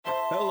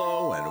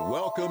Hello and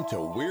welcome to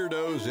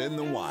Weirdos in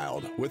the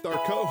Wild with our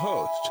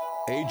co-host,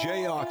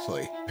 AJ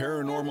Oxley,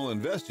 paranormal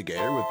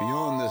investigator with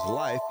Beyond This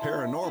Life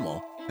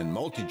Paranormal and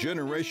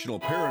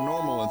multi-generational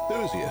paranormal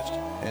enthusiast,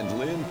 and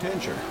Lynn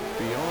Tincher,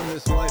 Beyond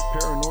This Life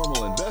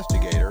paranormal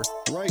investigator,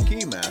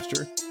 Reiki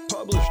master,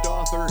 published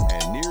author,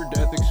 and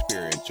near-death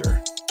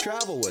experiencer.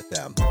 Travel with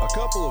them, a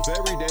couple of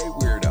everyday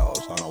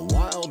weirdos on a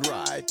wild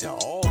ride to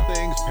all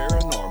things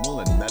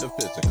paranormal and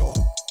metaphysical.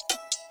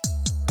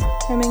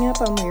 Coming up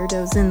on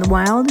Weirdos in the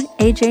Wild,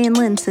 AJ and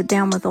Lynn sit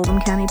down with Oldham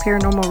County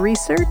Paranormal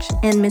Research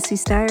and Missy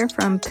Steyer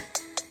from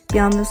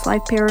Beyond This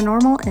Life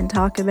Paranormal and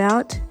talk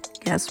about,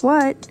 guess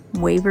what,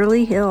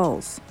 Waverly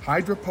Hills.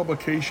 Hydra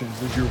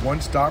Publications is your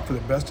one stop for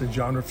the best in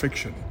genre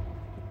fiction.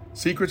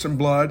 Secrets and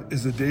Blood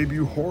is the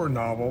debut horror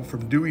novel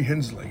from Dewey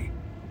Hensley.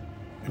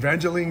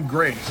 Evangeline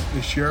Grace,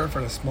 the sheriff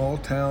in a small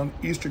town,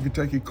 eastern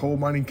Kentucky coal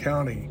mining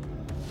county,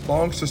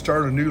 longs to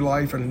start a new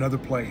life in another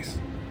place.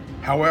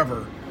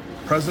 However,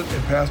 present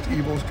and past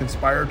evils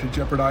conspire to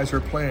jeopardize her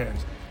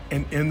plans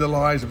and end the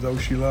lives of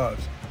those she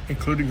loves,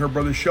 including her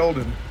brother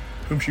Sheldon,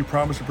 whom she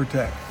promised to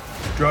protect.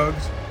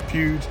 Drugs,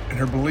 feuds, and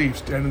her beliefs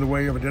stand in the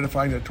way of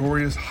identifying the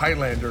notorious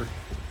Highlander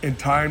in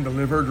time to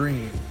live her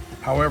dream.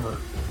 However,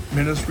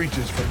 menace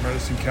reaches from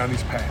Madison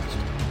County's past.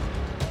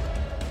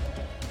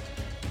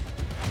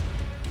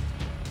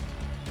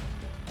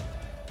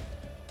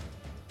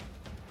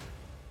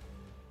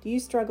 Do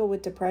you struggle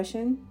with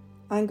depression,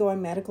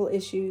 ongoing medical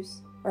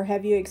issues, or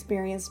have you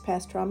experienced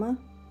past trauma?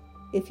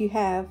 If you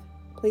have,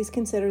 please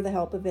consider the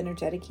help of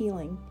energetic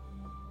healing.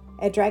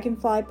 At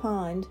Dragonfly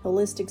Pond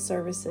Holistic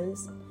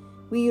Services,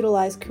 we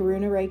utilize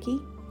Karuna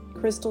Reiki,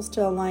 crystals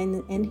to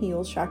align and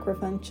heal chakra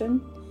function,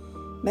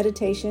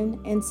 meditation,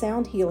 and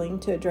sound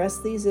healing to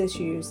address these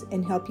issues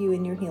and help you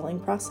in your healing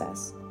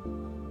process.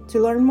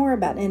 To learn more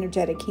about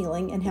energetic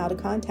healing and how to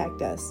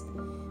contact us,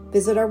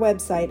 visit our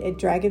website at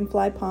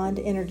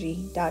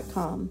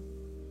dragonflypondenergy.com.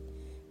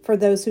 For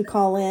those who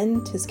call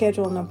in to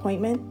schedule an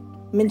appointment,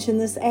 mention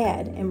this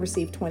ad and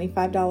receive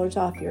 $25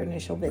 off your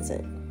initial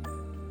visit.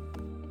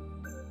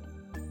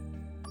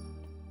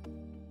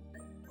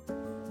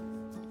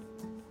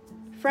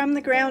 From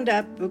the Ground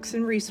Up Books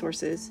and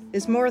Resources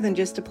is more than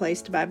just a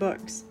place to buy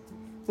books.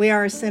 We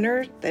are a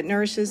center that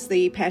nourishes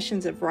the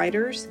passions of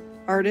writers,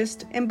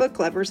 artists, and book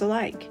lovers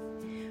alike.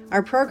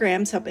 Our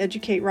programs help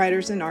educate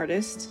writers and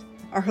artists.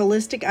 Our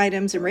holistic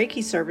items and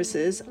Reiki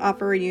services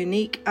offer a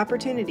unique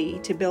opportunity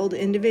to build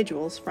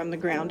individuals from the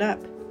ground up.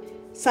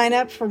 Sign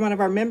up for one of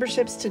our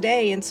memberships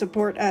today and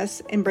support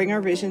us and bring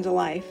our vision to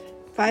life.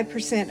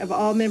 5% of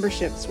all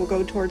memberships will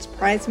go towards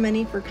prize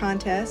money for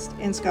contests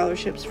and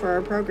scholarships for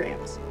our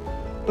programs.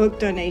 Book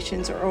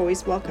donations are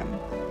always welcome.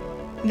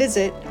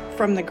 Visit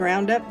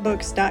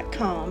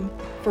FromTheGroundUpBooks.com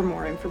for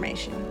more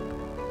information.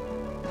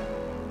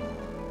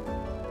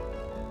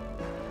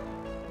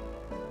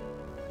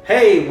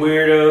 Hey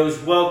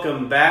Weirdos,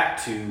 welcome back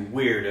to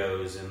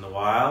Weirdos in the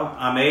Wild.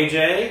 I'm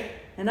AJ.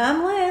 And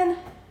I'm Lynn.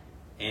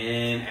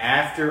 And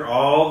after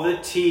all the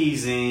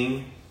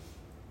teasing,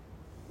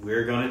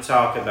 we're going to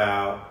talk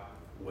about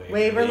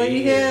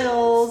Waverly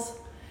Hills.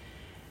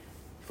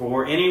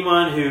 For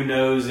anyone who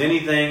knows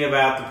anything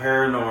about the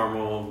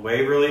paranormal,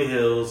 Waverly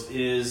Hills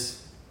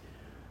is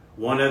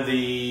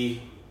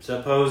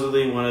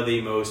supposedly one of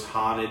the most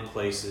haunted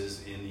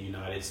places in the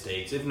United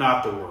States, if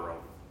not the world.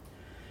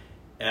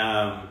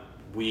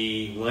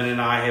 Lynn and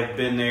I have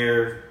been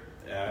there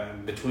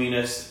between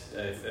us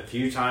a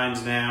few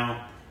times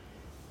now.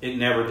 It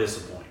never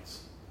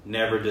disappoints.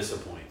 Never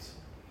disappoints.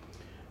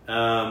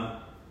 For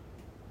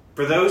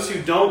those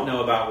who don't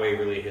know about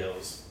Waverly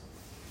Hills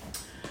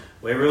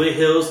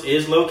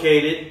is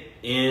located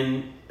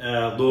in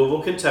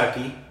Louisville,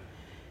 Kentucky,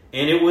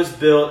 and it was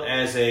built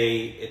as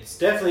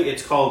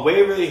it's called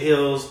Waverly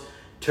Hills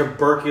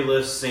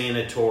Tuberculosis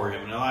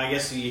Sanatorium. Now, I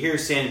guess you hear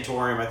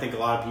sanatorium, I think a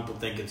lot of people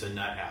think it's a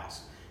nut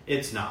house.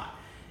 It's not.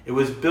 It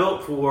was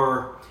built in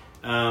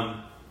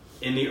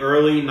the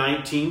early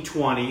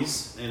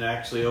 1920s and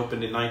actually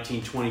opened in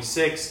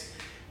 1926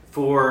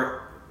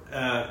 for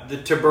the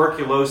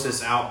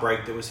tuberculosis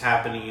outbreak that was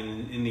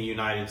happening in the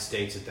United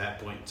States at that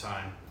point in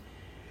time.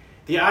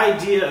 The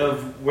idea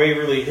of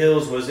Waverly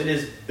Hills was it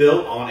is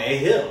built on a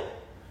hill.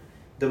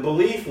 The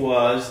belief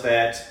was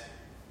that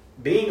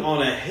being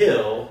on a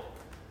hill,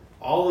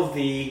 all of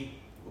the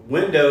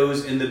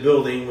windows in the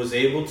building was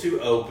able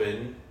to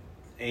open,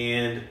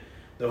 and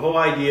the whole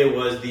idea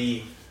was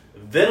the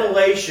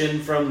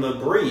ventilation from the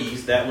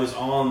breeze that was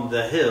on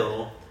the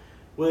hill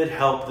would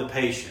help the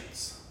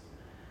patients.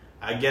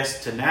 I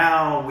guess to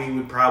now we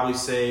would probably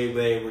say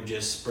they were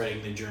just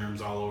spreading the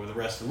germs all over the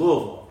rest of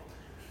Louisville.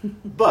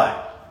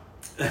 But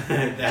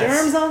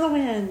germs on the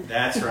wind.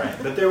 That's right.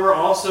 But there were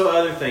also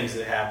other things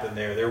that happened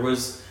there. There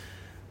was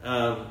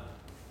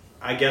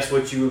I guess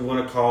what you would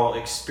want to call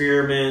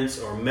experiments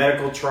or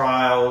medical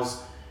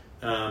trials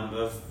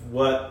of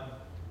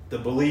what the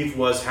belief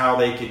was how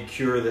they could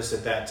cure this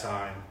at that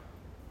time.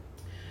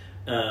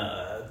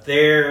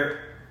 There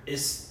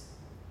is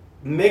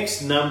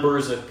mixed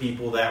numbers of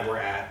people that were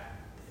at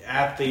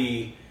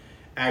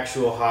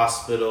actual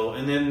hospital,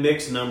 and then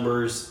mixed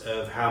numbers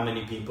of how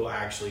many people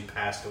actually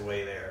passed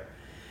away there.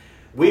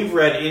 We've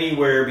read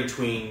anywhere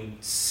between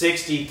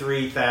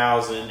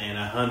 63,000 and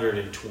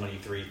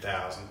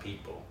 123,000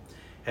 people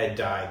had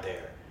died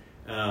there.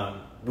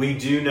 We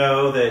do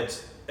know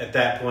that at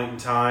that point in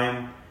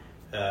time,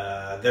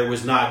 there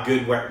was not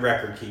good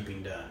record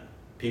keeping done.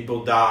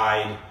 People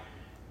died.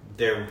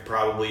 There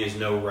probably is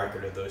no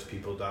record of those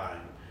people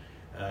dying.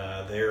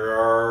 There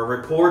are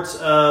reports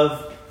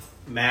of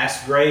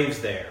mass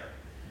graves there.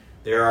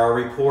 There are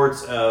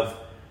reports of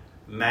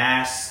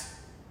mass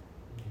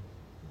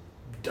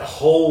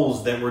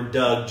holes that were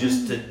dug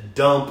just to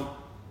dump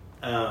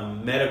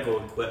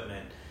medical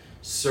equipment,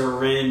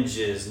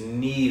 syringes,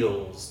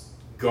 needles,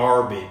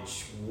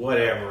 garbage,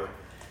 whatever.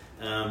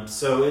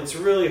 So it's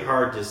really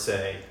hard to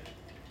say.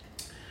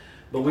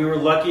 But we were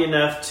lucky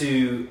enough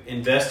to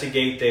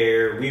investigate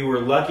there. We were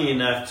lucky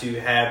enough to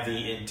have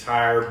the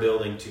entire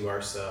building to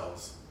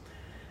ourselves.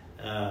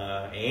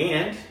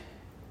 And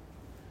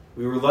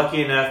we were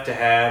lucky enough to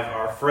have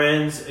our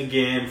friends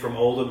again from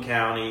Oldham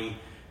County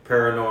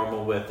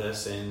Paranormal with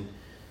us. And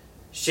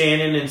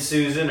Shannon and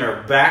Susan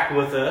are back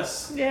with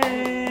us.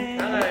 Yay!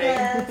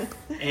 Hi.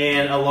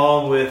 And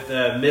along with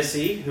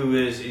Missy, who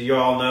is, you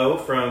all know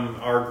from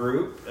our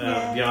group,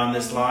 Beyond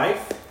This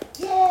Life.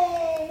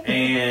 Yay!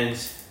 And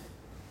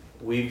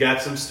we've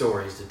got some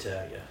stories to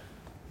tell you.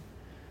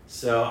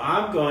 So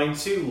I'm going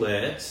to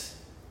let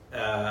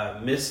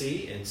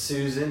Missy and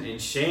Susan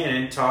and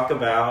Shannon talk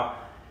about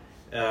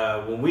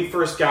when we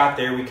first got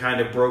there, we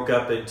kind of broke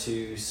up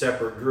into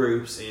separate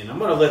groups. And I'm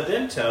going to let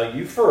them tell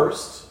you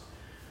first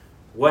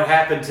what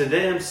happened to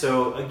them.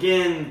 So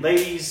again,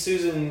 ladies,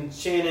 Susan,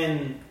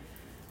 Shannon,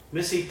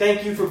 Missy,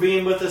 thank you for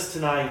being with us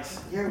tonight.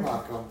 You're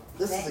welcome.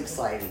 This is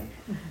exciting.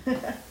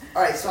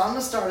 All right, so I'm going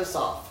to start us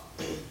off.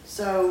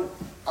 So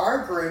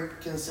our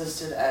group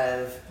consisted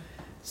of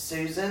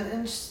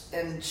Susan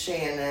and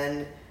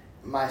Shannon,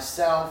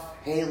 myself,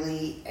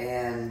 Haley,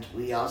 and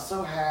we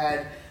also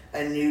had a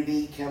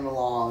newbie come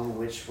along,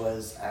 which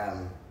was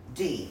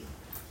Dean.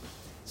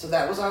 So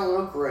that was our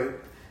little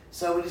group.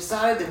 So we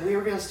decided that we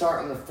were going to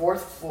start on the 4th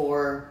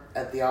floor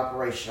at the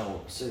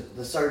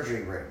the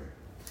surgery room.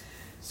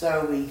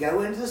 So we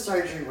go into the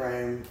surgery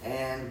room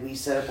and we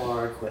set up all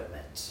our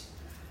equipment.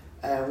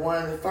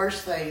 One of the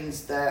first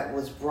things that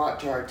was brought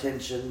to our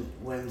attention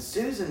when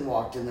Susan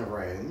walked in the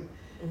room,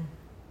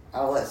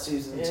 I'll let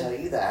Susan tell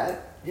you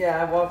that.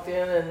 Yeah, I walked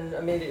in and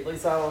immediately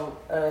saw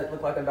it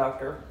looked like a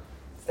doctor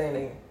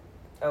standing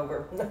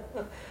over.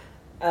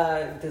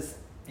 Just,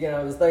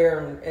 it was there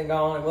and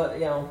gone and what,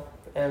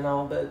 and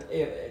all, but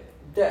it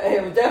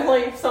was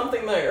definitely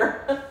something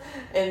there.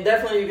 And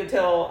definitely you could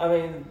tell,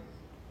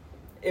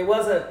 it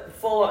wasn't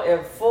full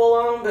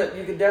on, but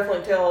you could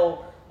definitely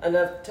tell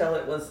enough to tell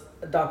it was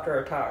a doctor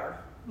attire.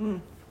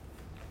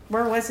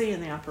 Where was he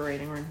in the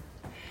operating room?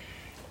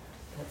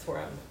 That's where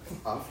I'm.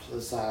 Off to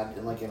the side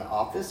in like an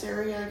office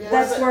area, I guess.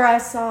 That's where I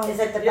saw. Is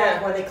it the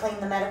back where they clean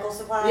the medical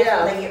supplies?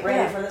 Yeah. Where they get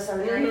ready for the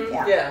surgery?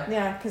 Mm-hmm.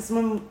 Yeah, because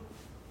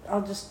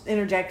I'll just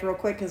interject real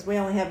quick because we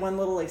only had one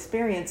little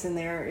experience in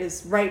there.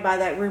 Is right by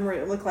that room where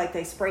it looked like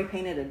they spray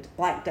painted a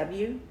black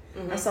W.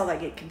 I saw that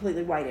get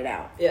completely whited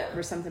out. Yeah.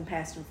 Or something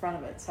passed in front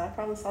of it. So I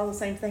probably saw the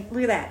same thing.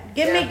 Look at that.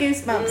 Give me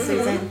goosebumps,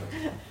 Susan.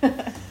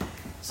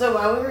 So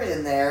while we were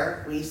in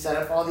there, we set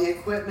up all the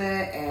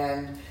equipment,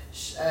 and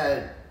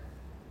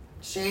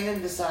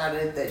Shannon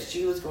decided that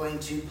she was going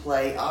to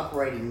play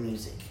operating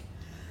music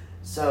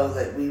so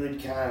that we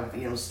would kind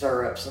of,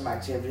 stir up some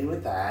activity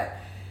with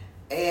that.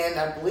 And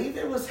I believe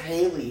it was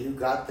Haley who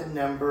got the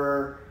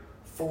number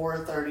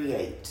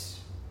 438.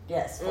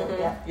 Yes.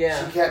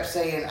 Yeah. She kept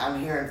saying, I'm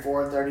hearing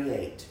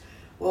 438.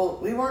 Well,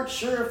 we weren't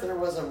sure if there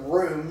was a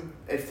room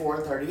at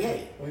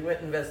 438. We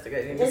went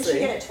investigating Didn't to see. she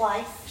get it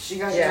twice? She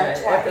got Yeah,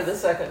 it twice. after the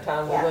second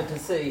time we went to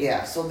see.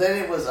 Yeah, so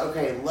then it was,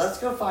 okay, let's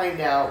go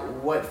find out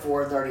what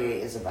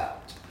 438 is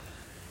about.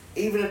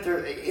 Even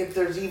if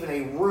there's even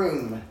a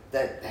room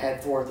that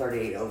had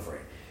 438 over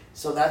it.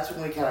 So that's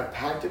when we kind of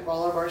packed up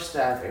all of our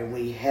stuff and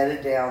we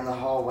headed down the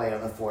hallway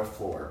on the 4th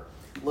floor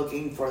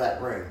looking for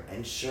that room.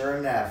 And sure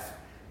enough,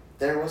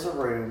 there was a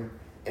room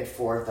at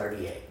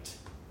 438.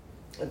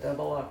 A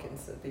double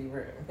occupancy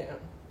room, yeah.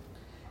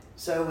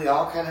 So we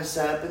all kind of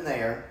set up in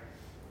there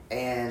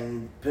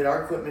and put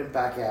our equipment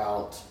back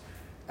out.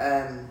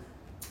 I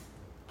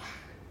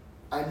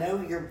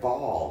know your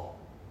ball.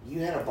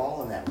 You had a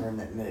ball in that room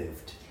that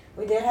moved.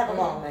 We did have a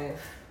ball move.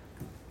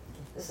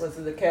 Was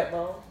it the cat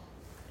ball?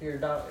 Your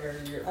dog? I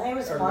think it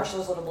was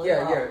Marshall's little blue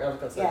yeah, ball. I was going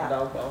to say the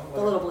dog ball.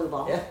 The little blue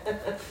ball. Yeah.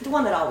 The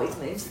one that always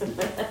moves.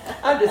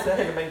 I'm just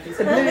saying to make you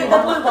say the blue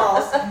blue ball.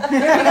 balls.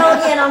 Here we go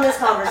again on this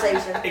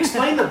conversation.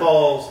 Explain the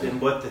balls and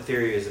what the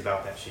theory is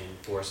about that, Shane,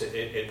 for us at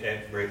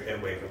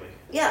Waverly.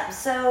 Yeah,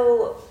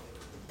 so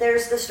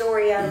there's the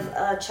story of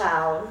a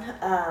child.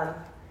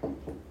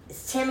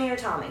 It's Timmy or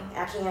Tommy?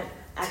 I can't.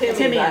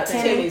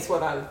 Timmy's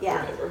what I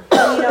remember.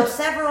 And,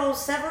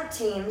 several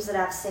teams that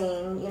I've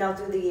seen,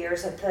 through the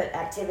years have put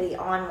activity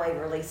on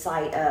Waverly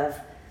site of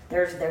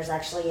there's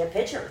actually a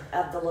picture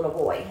of the little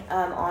boy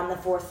on the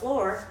 4th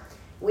floor.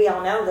 We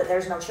all know that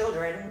there's no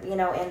children,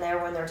 in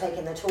there when they're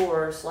taking the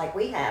tours like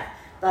we have,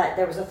 but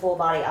there was a full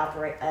body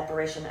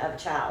apparition of a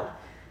child.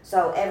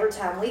 So every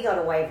time we go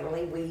to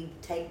Waverly, we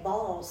take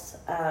balls.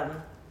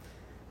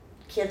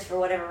 Kids, for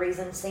whatever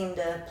reason, seem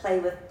to play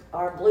with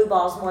our blue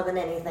balls more than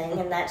anything,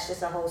 and that's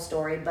just a whole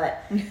story.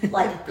 But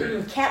like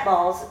cat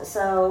balls,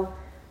 so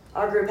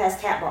our group has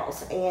cat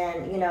balls,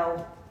 and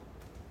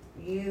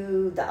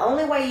the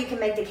only way you can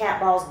make the cat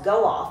balls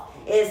go off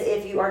is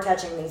if you are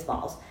touching these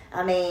balls.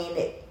 I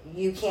mean,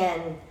 you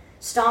can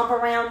stomp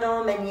around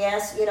them, and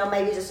yes,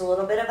 maybe just a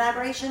little bit of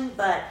vibration,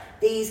 but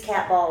these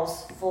cat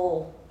balls,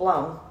 full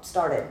blown,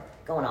 started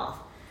going off.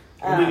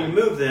 And when you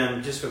move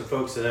them, just for the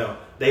folks to know,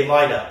 they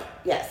light up.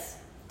 Yes.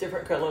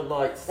 Different colored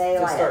lights They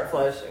to light start up.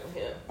 flashing.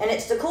 Yeah. And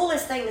it's the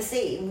coolest thing to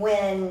see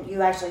when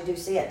you actually do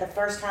see it. The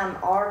first time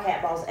our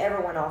cat balls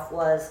ever went off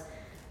was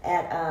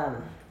at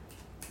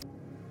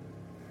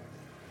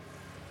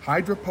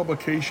Hydra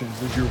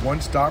Publications is your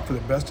one-stop for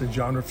the best in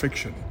genre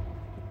fiction.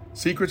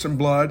 Secrets and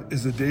Blood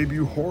is the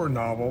debut horror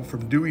novel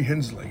from Dewey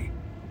Hensley.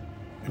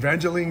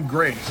 Evangeline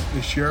Grace,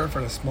 the sheriff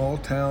in a small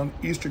town,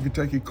 eastern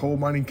Kentucky coal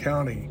mining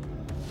county,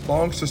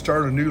 longs to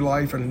start a new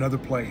life in another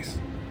place.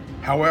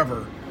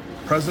 However,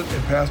 present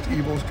and past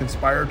evils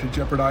conspire to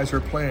jeopardize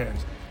her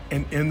plans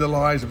and end the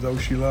lives of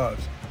those she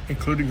loves,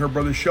 including her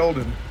brother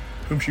Sheldon,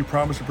 whom she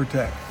promised to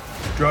protect.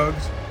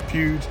 Drugs,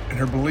 feuds, and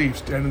her beliefs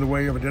stand in the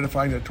way of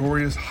identifying the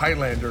notorious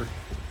Highlander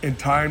in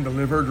time to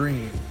live her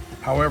dream.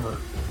 However,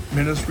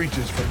 menace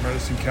reaches from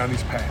Madison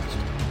County's past.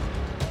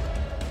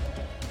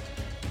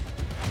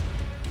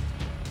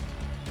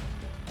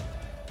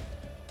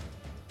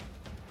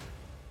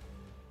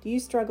 Do you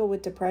struggle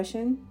with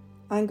depression,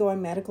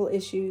 ongoing medical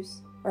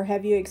issues, or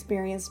have you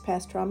experienced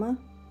past trauma?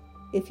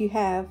 If you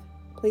have,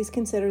 please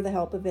consider the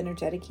help of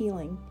energetic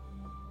healing.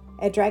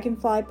 At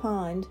Dragonfly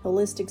Pond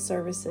Holistic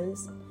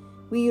Services,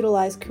 we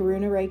utilize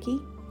Karuna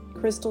Reiki,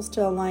 crystals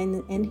to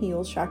align and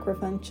heal chakra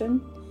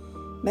function,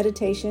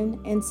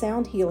 meditation, and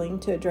sound healing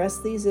to address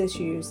these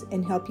issues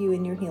and help you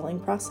in your healing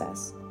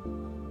process.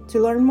 To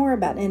learn more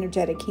about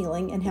energetic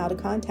healing and how to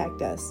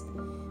contact us,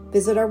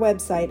 visit our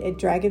website at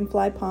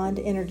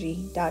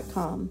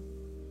dragonflypondenergy.com.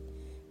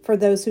 For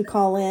those who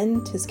call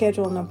in to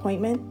schedule an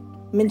appointment,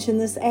 mention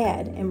this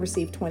ad and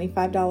receive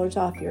 $25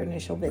 off your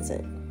initial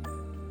visit.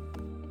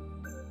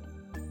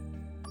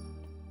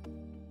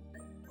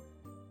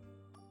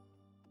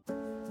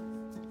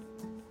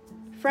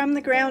 From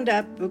the Ground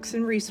Up Books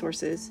and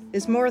Resources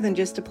is more than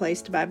just a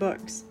place to buy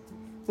books.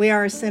 We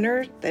are a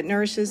center that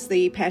nourishes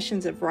the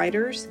passions of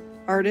writers,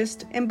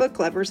 artists, and book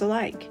lovers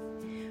alike.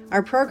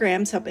 Our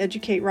programs help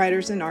educate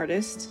writers and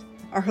artists.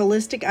 Our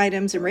holistic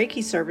items and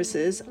Reiki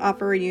services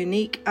offer a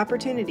unique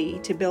opportunity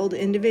to build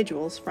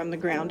individuals from the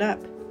ground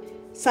up.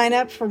 Sign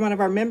up for one of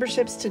our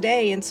memberships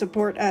today and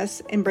support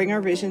us and bring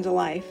our vision to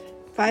life.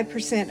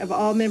 5% of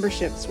all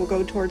memberships will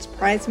go towards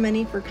prize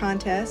money for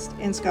contests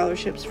and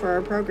scholarships for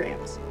our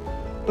programs.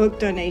 Book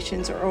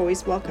donations are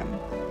always welcome.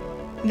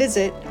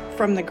 Visit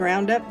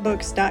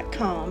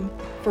FromTheGroundUpBooks.com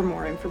for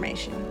more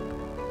information.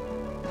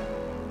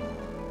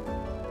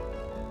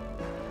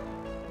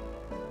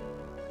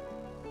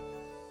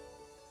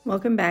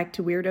 Welcome back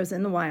to Weirdos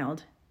in the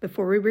Wild.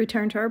 Before we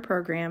return to our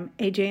program,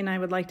 AJ and I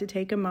would like to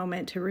take a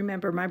moment to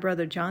remember my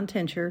brother John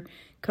Tincher,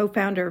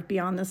 co-founder of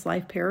Beyond This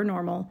Life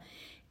Paranormal,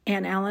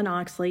 and Alan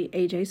Oxley,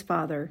 AJ's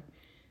father.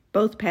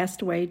 Both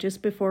passed away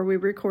just before we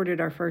recorded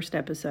our first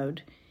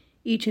episode.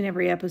 Each and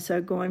every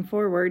episode going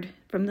forward,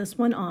 from this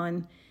one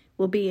on,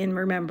 will be in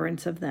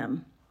remembrance of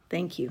them.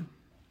 Thank you.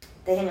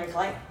 the Henry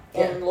Clay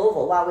in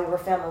Louisville while we were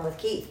filming with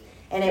Keith.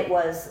 And it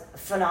was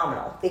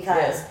phenomenal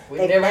because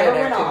they never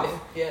went off.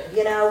 Yeah.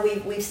 You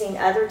know, we've seen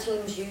other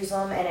teams use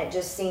them, and it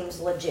just seems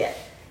legit,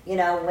 you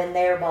know, when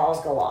their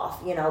balls go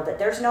off, you know, but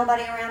there's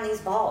nobody around these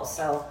balls.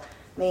 So,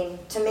 I mean,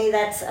 to me,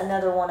 that's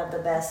another one of the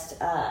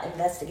best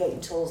investigating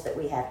tools that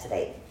we have to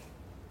date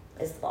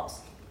is the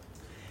balls.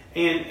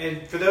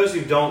 And for those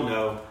who don't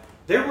know,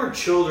 there were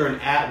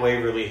children at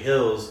Waverly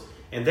Hills,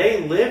 and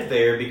they lived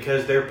there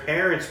because their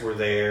parents were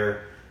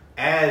there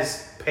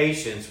as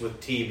patients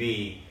with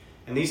TB.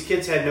 And these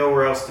kids had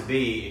nowhere else to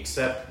be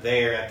except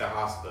there at the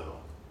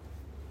hospital.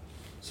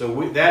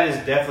 So that is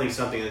definitely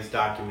something that's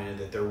documented,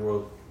 that there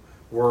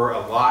were a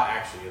lot,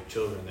 actually, of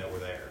children that were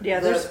there. Yeah,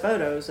 there's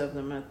photos of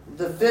them.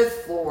 The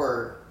fifth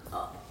floor,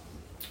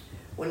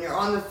 when you're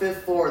on the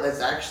fifth floor,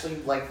 that's actually,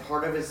 like,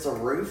 part of it's the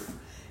roof.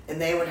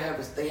 And they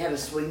had a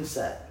swing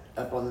set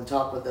up on the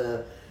top of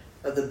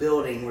the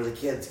building where the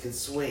kids could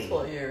swing.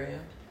 Full area.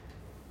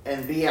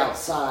 And be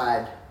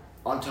outside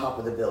on top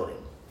of the building.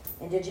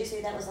 And did you see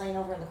that was laying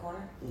over in the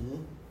corner?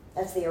 Mm-hmm.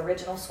 That's the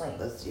original swing.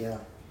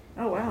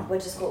 Oh, wow.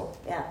 Which is cool,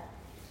 yeah.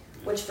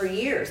 Which for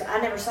years,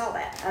 I never saw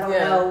that. I don't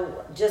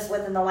know, just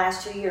within the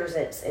last 2 years,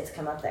 it's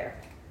come up there.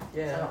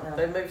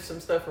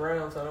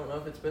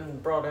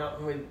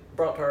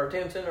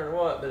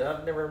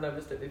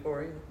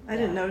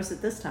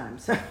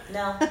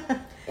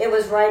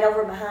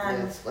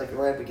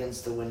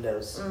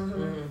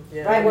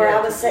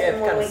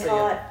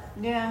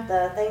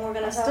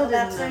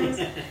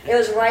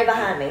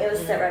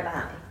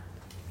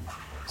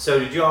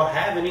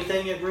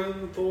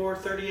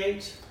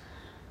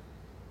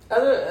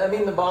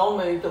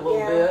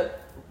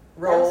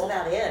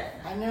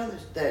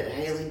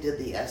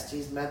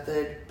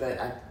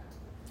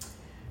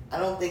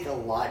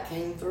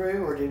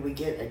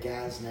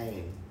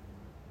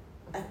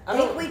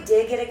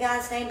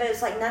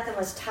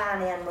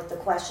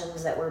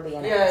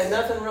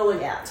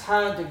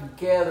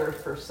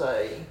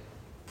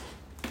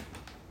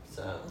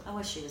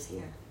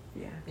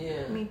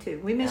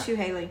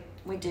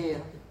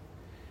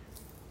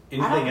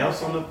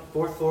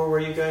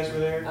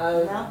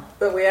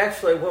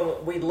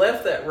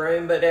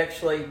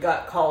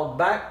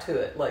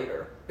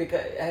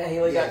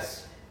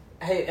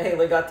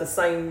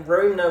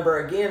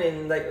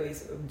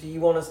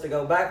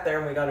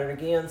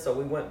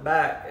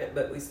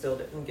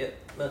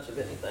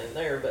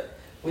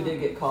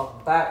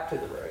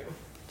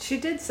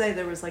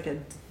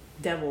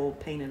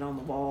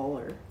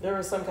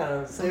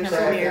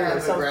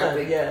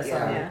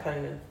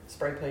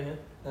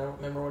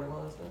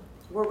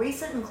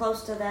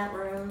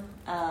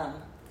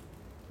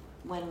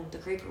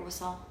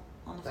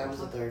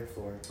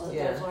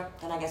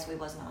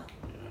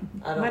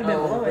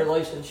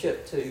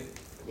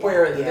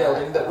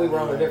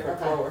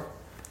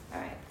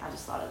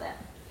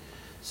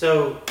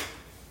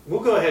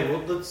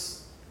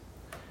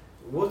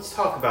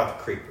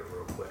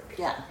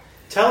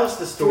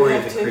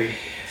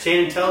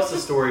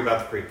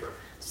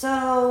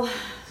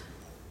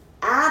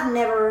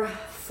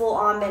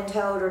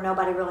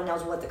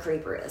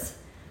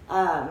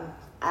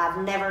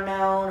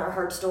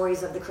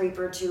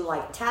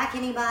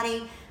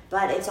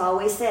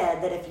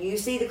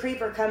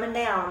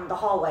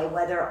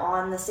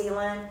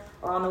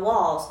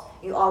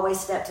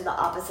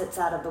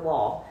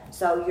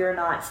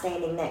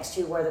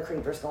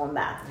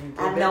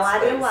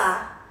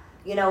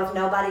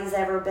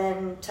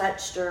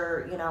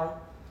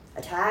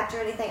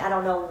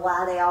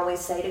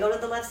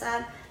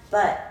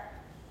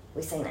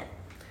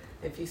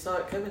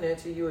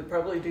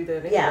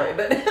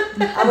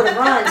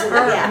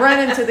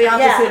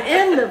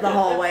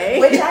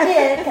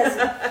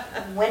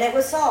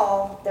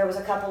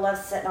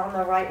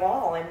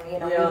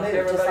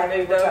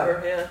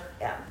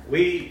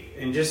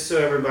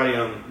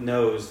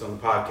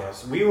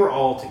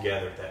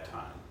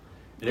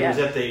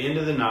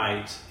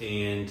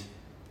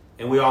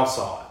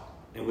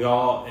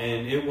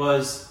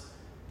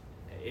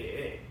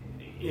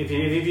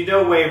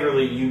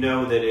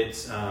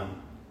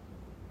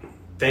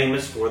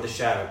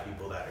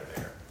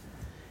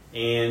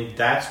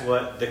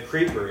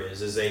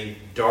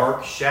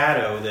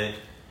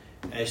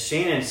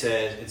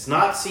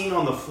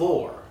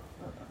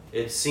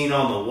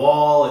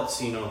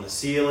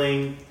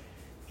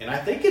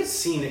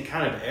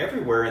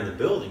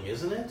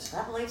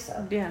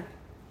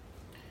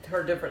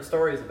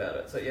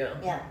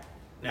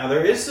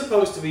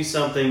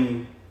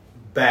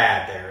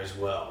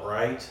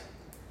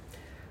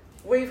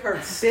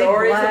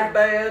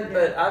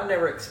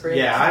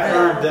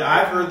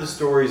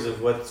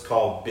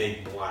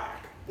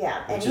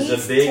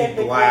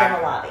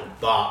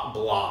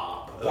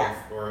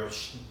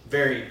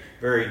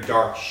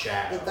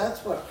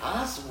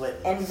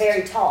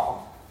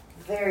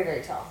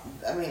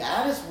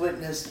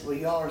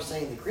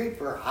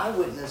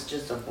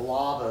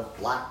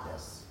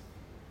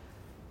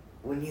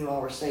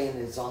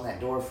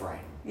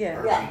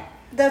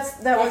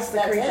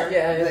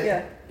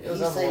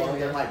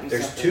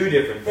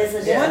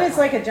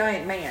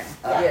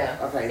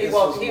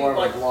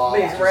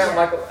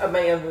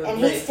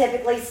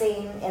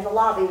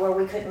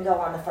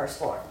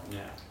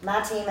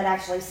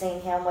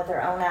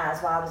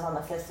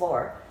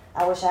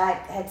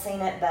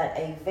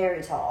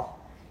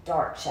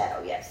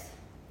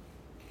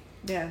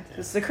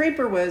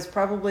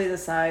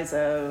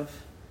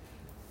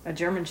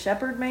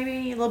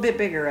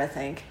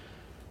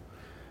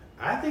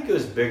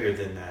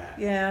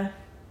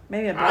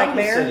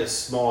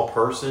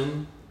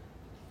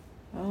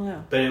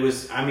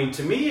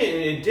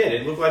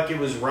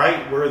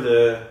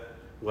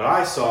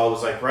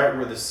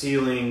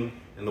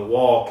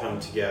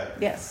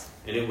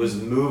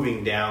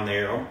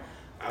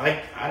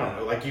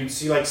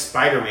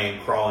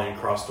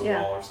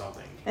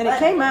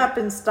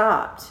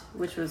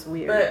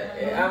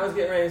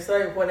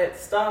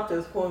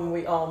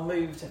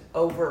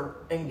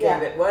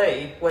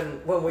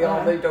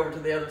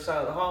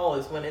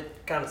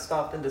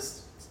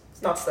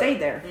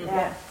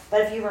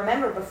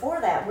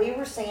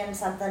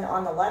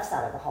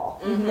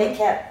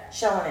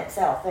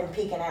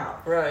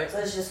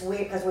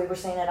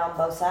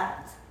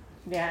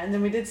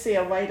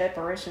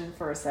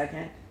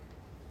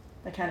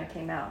 They kind of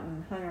came out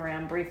and hung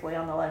around briefly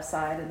on the left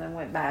side and then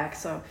went back.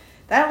 So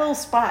that little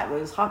spot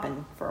was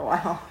hopping for a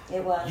while.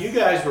 It was. You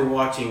guys were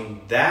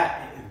watching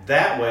that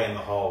way in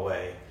the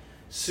hallway.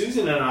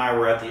 Susan and I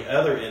were at the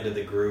other end of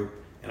the group,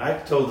 and I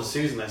told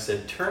Susan, I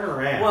said, turn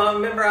around. Well,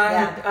 remember I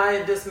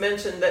had just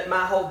mentioned that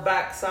my whole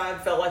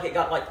backside felt like it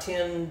got like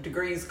 10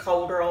 degrees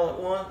colder all at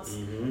once.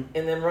 Mm-hmm.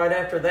 And then right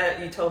after that,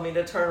 you told me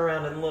to turn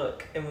around and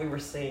look, and we were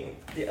seeing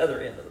the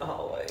other end of the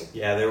hallway.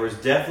 Yeah, there was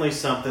definitely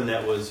something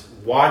that was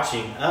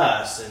watching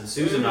us, and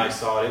Susan and I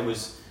saw it. It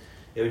was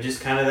just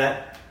kind of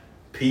that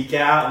peek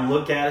out and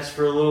look at us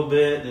for a little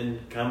bit,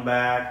 and come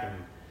back and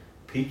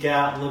peek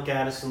out and look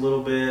at us a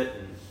little bit.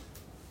 And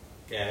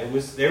yeah,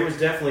 there was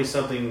definitely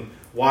something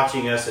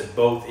watching us at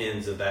both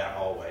ends of that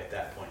hallway at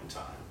that point in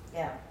time.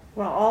 Yeah.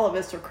 Well, all of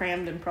us are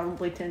crammed in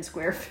probably 10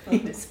 square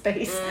feet of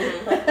space.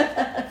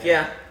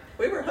 Yeah,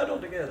 we were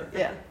huddled together.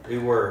 Yeah. We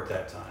were at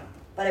that time.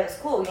 But it was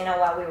cool,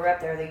 while we were up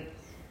there,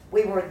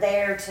 we were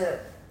there to,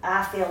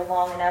 I feel,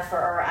 long enough for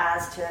our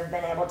eyes to have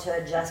been able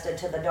to adjust it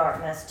to the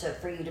darkness,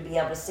 for you to be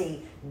able to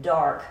see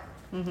darker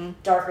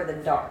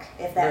than dark,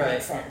 if that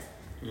makes sense.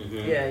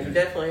 Mm-hmm. Yeah, you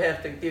definitely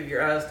have to give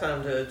your eyes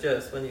time to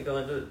adjust when you go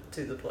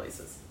into the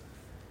places.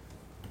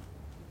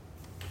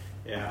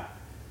 Yeah.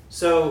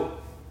 So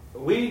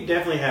we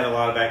definitely had a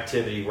lot of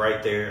activity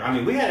right there. I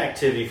mean, we had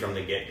activity from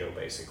the get-go,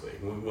 basically,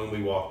 when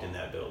we walked in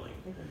that building.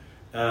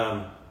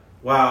 Mm-hmm.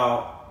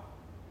 While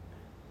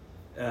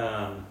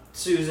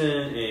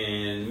Susan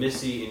and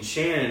Missy and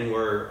Shannon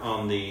were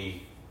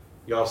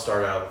y'all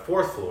started out on the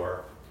 4th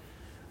floor.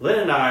 Lynn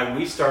and I,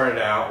 we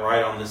started out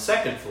right on the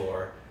 2nd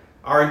floor.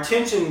 Our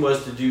intention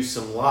was to do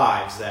some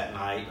lives that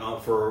night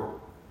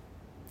for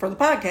the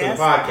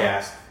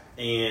podcast.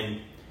 And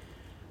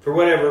for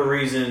whatever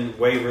reason,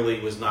 Waverly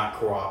was not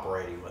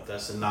cooperating with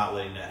us and not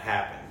letting that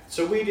happen.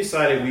 So we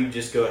decided we'd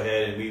just go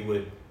ahead and we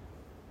would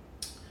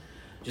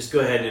just go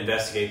ahead and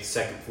investigate the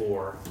 2nd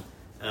floor.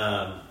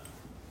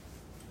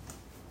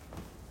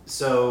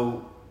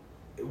 So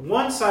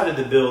one side of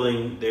the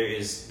building,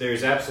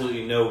 there's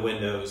absolutely no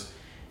windows.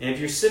 And if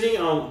you're sitting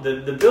on,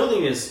 the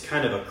building is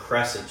kind of a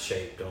crescent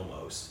shaped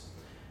almost.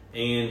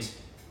 And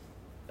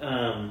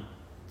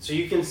so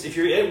you can, if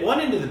you're at one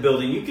end of the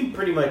building, you can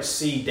pretty much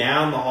see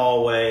down the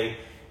hallway,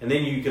 and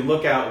then you can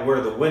look out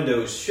where the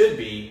windows should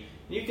be,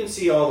 and you can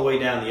see all the way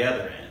down the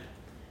other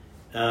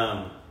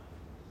end.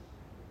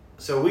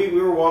 So we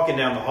were walking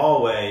down the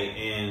hallway,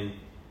 and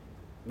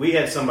we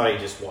had somebody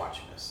just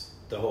watching us.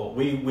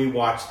 We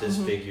watched this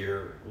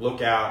figure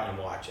look out and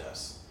watch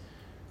us.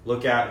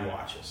 Look out and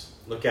watch us.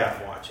 Look out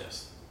and watch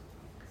us.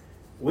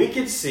 We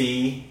could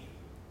see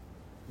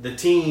the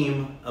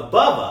team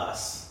above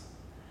us,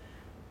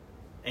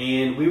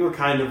 and we were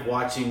kind of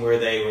watching where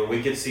they were.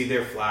 We could see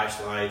their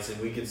flashlights,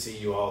 and we could see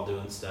you all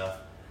doing stuff.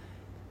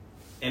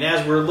 And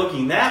as we're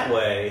looking that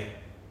way,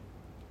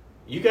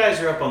 you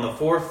guys are up on the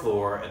 4th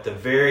floor at the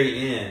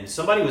very end.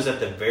 Somebody was at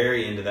the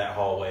very end of that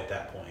hallway at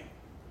that point.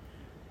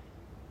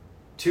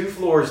 2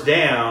 floors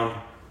down,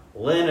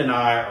 Lynn and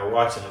I are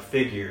watching a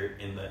figure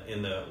in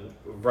the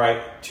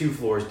right 2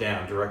 floors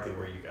down, directly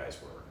where you guys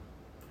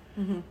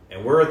were. Mm-hmm.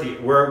 And we're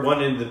at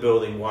one end of the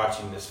building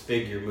watching this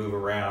figure move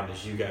around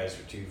as you guys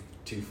are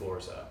two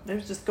floors up. It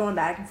was just going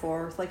back and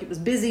forth, like it was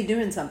busy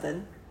doing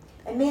something.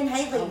 And me and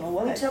Haley,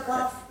 we took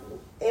off.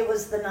 It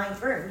was the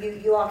 9th room.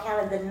 You all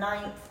counted the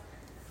 9th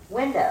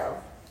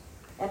window.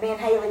 And me and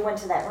Haley went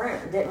to that room,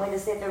 didn't we, to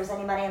see if there was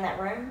anybody in that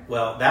room?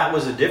 Well, that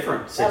was a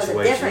different situation. That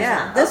was a different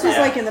time. This was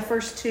like in the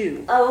first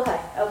 2. Oh,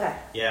 okay.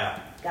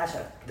 Yeah.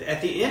 Gotcha.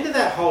 At the end of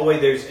that hallway,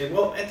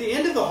 at the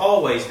end of the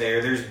hallways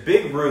there's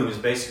big rooms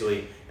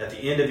basically at the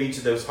end of each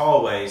of those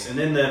hallways, and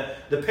then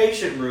the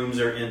patient rooms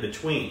are in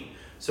between.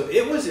 So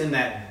it was in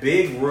that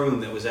big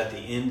room that was at the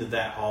end of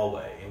that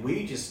hallway, and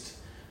we just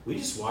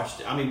watched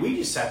it. I mean, we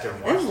just sat there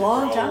and watched it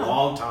for a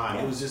long time.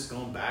 Yeah. It was just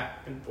going back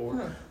and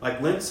forth.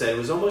 Like Lynn said, it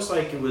was almost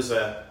like it was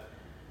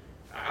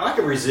like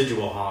a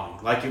residual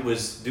haunting. Like it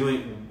was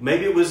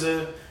maybe it was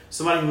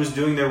somebody who was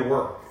doing their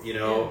work,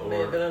 Yeah, may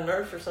have been a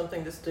nurse or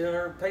something just doing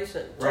her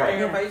checking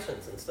her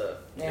patients and stuff.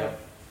 Yeah.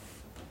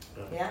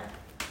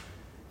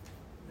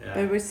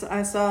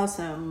 I saw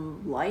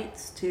some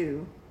lights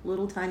too,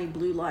 little tiny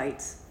blue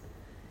lights.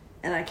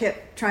 And I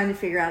kept trying to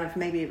figure out if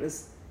maybe it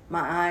was my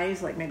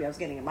eyes, like maybe I was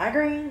getting a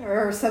migraine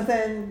or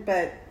something,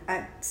 but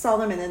I saw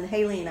them, and then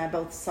Haley and I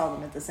both saw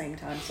them at the same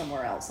time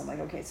somewhere else. I'm like,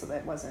 okay, so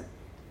that wasn't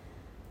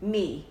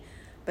me.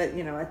 But,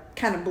 I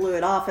kind of blew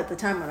it off at the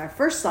time when I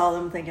first saw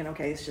them, thinking,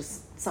 okay, it's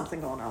just something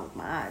going on with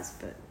my eyes.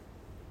 But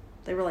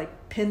they were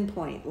like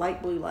pinpoint,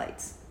 light blue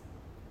lights.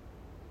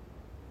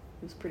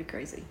 It was pretty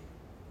crazy.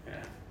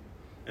 Yeah.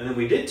 And then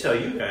we did tell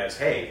you guys,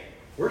 hey,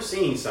 we're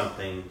seeing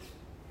something.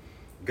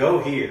 Go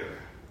here.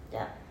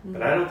 Yeah.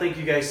 But I don't think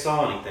you guys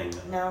saw anything.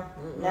 No,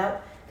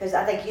 because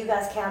I think you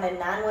guys counted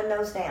 9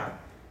 windows down,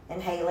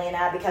 and Haley and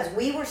I, because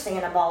we were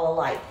seeing a ball of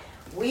light.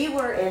 We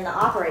were in the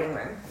operating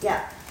room,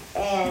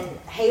 and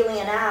Haley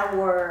and I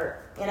were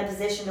in a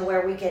position to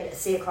where we could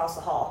see across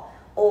the hall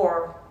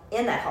or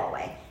in that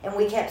hallway, and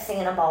we kept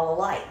seeing a ball of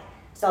light.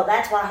 So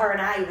that's why her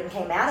and I even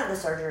came out of the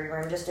surgery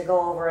room, just to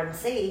go over and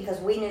see, because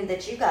we knew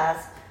that you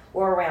guys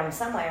were around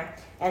somewhere.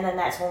 And then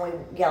that's when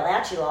we yelled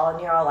at you all,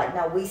 and you're all like,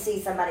 no, we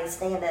see somebody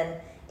standing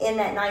in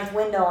that 9th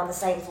window on the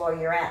same floor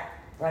you're at.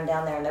 Run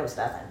down there, and there was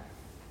nothing.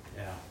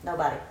 Yeah.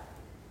 Nobody.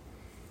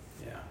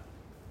 Yeah.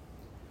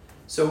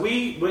 So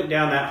we went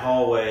down that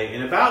hallway,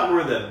 and about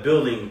where the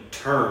building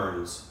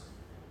turns,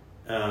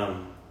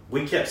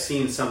 we kept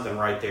seeing something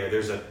right there.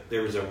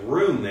 There was a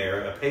room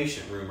there, a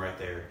patient room right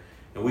there,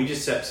 and we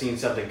just kept seeing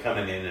something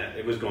coming in.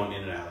 It was going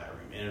in and out of that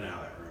room, in and out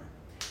of that room.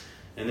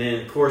 And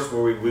then, of course,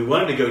 where we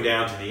wanted to go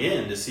down to the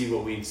end to see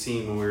what we'd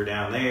seen when we were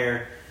down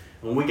there.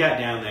 When we got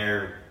down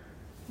there,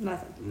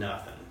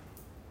 nothing.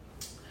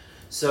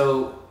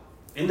 So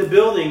in the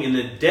building, in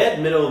the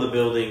dead middle of the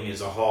building,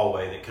 is a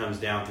hallway that comes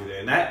down through there,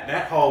 and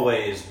that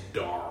hallway is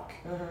dark.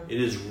 Mm-hmm.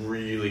 It is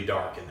really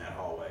dark in that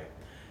hallway.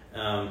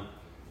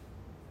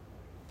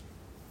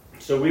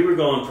 So we were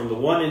going from the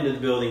one end of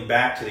the building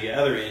back to the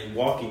other end,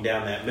 walking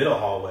down that middle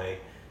hallway,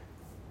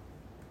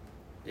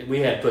 and we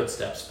had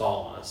footsteps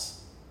following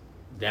us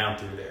down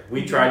through there.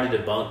 We tried to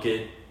debunk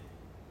it.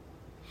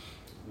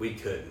 We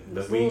couldn't.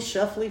 But little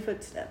shuffly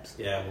footsteps.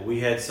 Yeah, but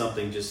we had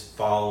something just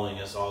following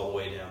us all the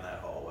way down that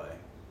hallway.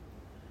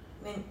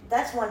 I mean,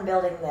 that's one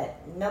building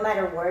that no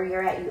matter where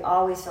you're at, you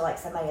always feel like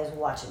somebody is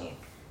watching you.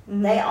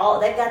 Mm-hmm.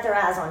 They've got their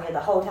eyes on you the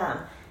whole time.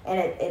 And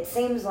it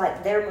seems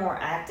like they're more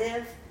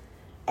active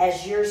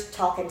as you're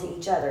talking to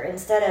each other.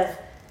 Instead of,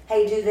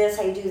 hey, do this,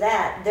 hey, do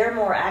that, they're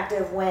more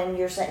active when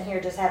you're sitting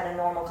here just having a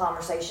normal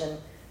conversation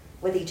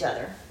with each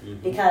other.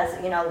 Mm-hmm. Because,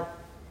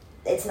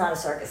 it's not a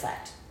circus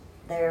act.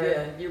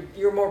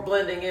 You're more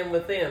blending in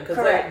with them, because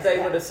they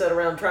would have sat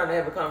around trying to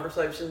have a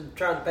conversation,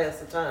 trying to pass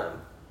the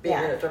time, being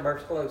in a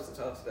tuberculosis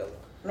hospital.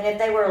 I mean, if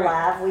they were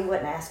alive, we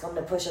wouldn't ask them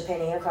to push a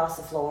penny across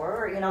the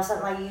floor, or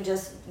something like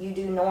you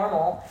do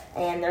normal,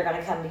 and they're going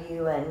to come to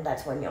you, and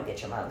that's when you'll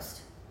get your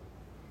most.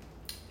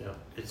 Yeah,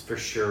 it's for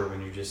sure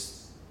when you're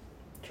just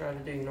trying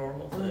to do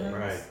normal things.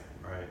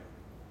 Mm-hmm. Right.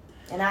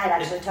 And I had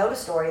actually told a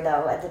story,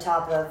 though, at the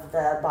top of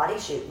the body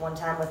shoot one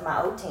time with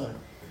my old team.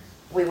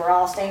 We were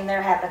all standing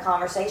there having a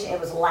conversation. It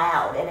was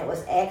loud, and it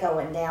was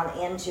echoing down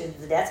into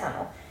the death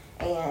tunnel.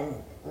 And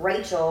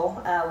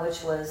Rachel,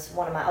 which was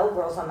one of my old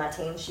girls on my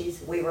team,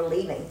 we were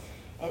leaving.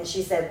 And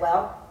she said,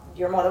 well,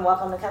 you're more than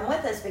welcome to come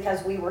with us,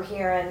 because we were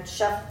hearing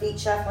feet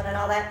shuffling and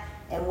all that.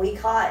 And we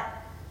caught,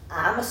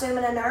 I'm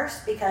assuming a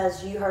nurse,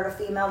 because you heard a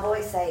female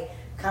voice say,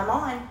 come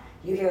on.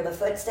 You hear the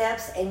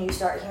footsteps, and you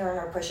start hearing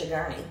her push a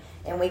gurney.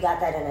 And we got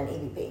that in an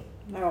EVP.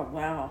 Oh,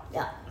 wow.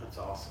 Yeah. That's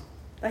awesome.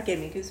 That gave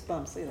me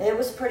goosebumps. Either. It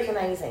was pretty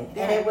amazing.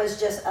 Yeah. And it was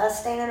just us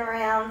standing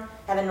around,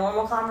 having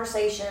normal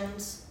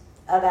conversations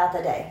about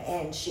the day.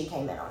 And she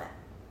came in on it.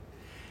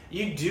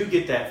 You do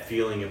get that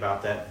feeling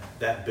about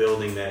that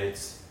building that it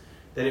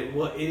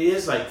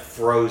is like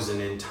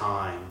frozen in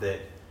time,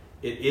 that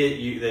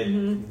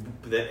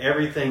that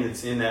everything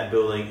that's in that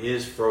building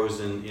is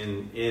frozen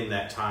in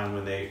that time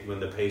when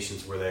the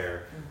patients were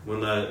there,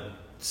 when the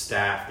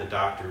staff, the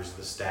doctors,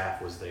 the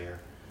staff was there,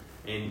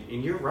 and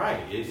you're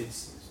right.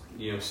 It's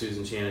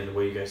Susan, Shannon, the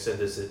way you guys said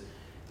this,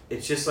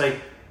 it's just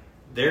like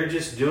they're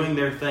just doing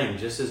their thing,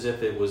 just as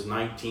if it was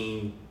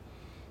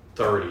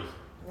 1930,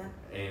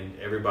 and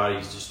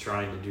everybody's just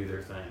trying to do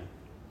their thing.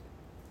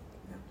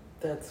 Yeah.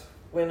 That's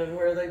when and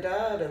where they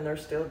died, and they're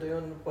still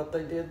doing what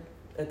they did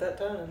at that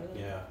time.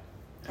 Yeah.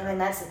 I mean,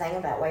 that's the thing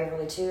about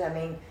Waverly, too. I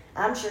mean,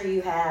 I'm sure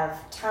you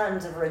have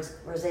tons of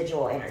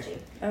residual energy.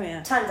 Oh,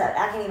 yeah. Tons of it.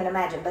 I can't even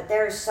imagine. But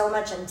there's so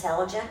much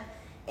intelligence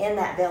in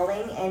that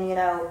building, and,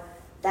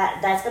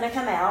 that's going to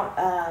come out,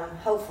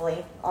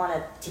 hopefully, on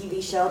a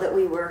TV show that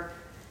we were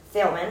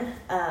filming.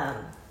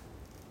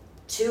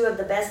 2 of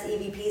the best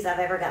EVPs I've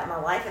ever got in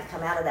my life have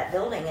come out of that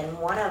building, and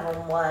one of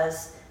them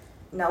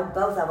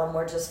both of them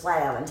were just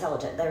flat out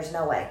intelligent. There's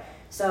no way.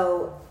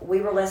 So we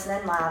were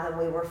listening live, and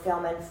we were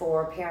filming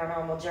for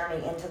Paranormal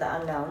Journey into the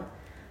Unknown.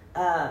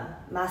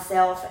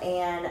 Myself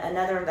and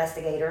another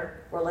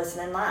investigator were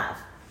listening live.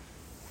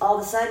 All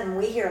of a sudden,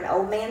 we hear an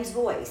old man's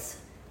voice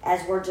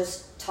as we're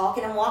just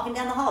talking and walking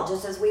down the hall,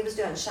 just as we was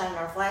doing, shining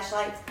our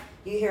flashlights.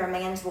 You hear a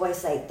man's voice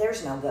say,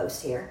 there's no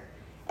ghost here,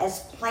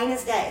 as plain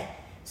as day.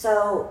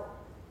 So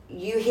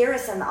you hear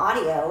us in the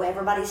audio,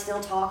 everybody's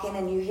still talking,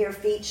 and you hear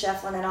feet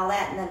shuffling and all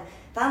that, and then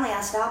finally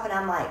I stop and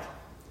I'm like,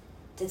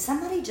 did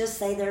somebody just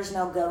say there's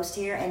no ghost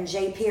here? And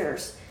Jay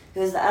Pierce,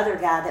 who's the other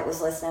guy that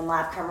was listening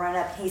live, come running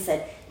up, he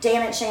said,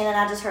 damn it, Shannon,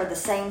 I just heard the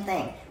same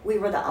thing. We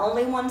were the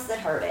only ones that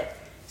heard it.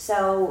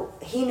 So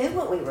he knew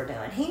what we were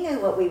doing. He knew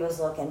what we was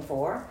looking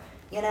for,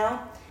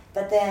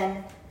 But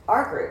then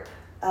our group,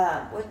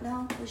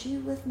 was you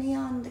with me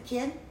on the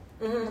kid?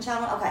 Mm-hmm. The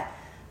child? Okay.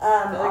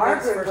 Our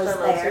group was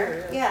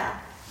there. Yeah.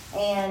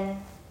 And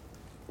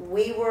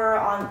we were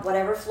on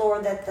whatever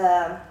floor that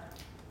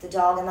the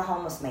dog and the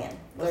homeless man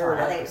was on.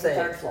 I think it was the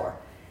 3rd floor.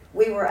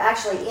 We were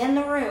actually in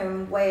the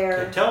room where...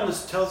 Okay, tell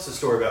us the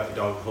story about the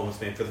dog and the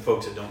homeless man for the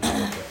folks that don't know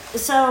about that.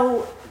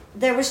 So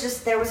there was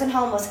a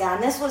homeless guy,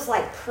 and this was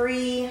like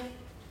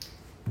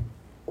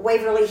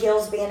Waverly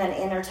Hills being an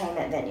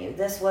entertainment venue.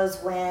 This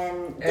was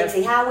when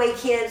Dixie Highway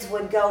kids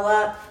would go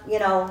up,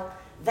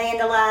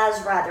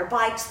 vandalize, ride their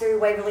bikes through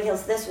Waverly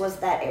Hills. This was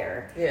that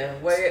era. Yeah,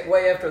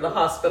 way after the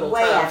hospital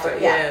way time. After,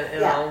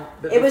 yeah.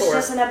 It was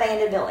just an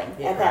abandoned building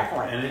at that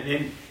point.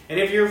 And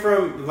if you're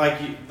from, like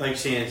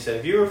Shannon said,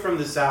 if you were from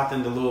the South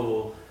into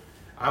Louisville,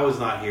 I was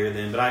not here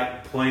then,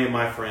 but plenty of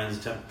my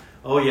friends tell me,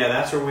 oh yeah,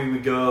 that's where we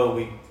would go.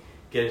 We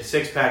get a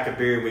 6-pack of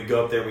beer, we'd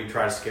go up there, we'd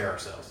try to scare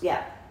ourselves.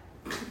 Yeah.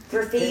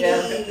 Graffiti,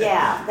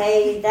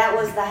 that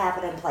was the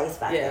happening place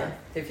back then.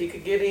 If you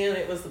could get in,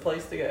 it was the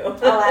place to go.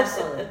 Oh,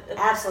 absolutely.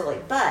 Absolutely.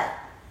 But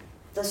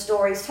the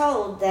story's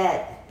told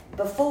that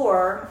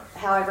before,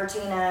 however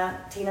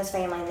Tina's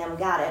family and them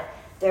got it,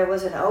 there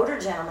was an older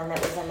gentleman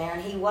that was in there,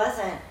 and he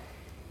wasn't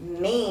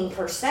mean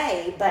per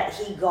se, but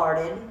he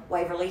guarded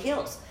Waverly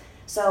Hills.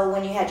 So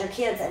when you had your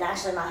kids, and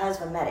actually my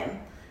husband met him,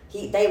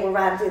 they were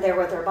riding through there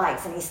with their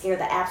bikes, and he scared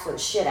the absolute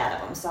shit out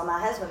of them. So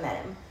my husband met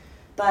him.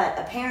 But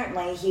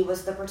apparently he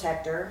was the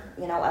protector,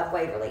 of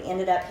Waverly.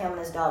 Ended up him and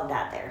his dog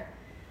died there.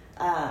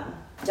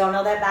 Don't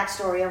know that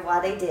backstory of why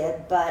they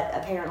did, but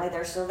apparently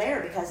they're still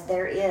there because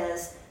there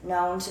is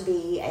known to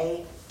be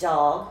a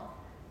dog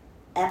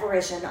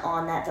apparition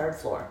on that 3rd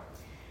floor.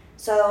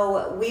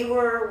 So we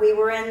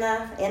were in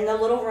the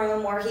little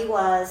room where he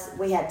was.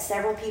 We had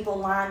several people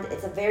lined.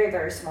 It's a very,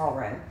 very small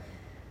room.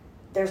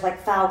 There's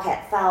like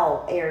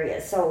foul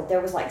areas. So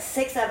there was like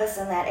 6 of us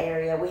in that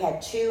area. We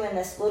had 2 in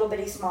this little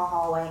bitty small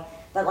hallway,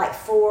 but like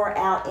 4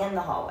 out in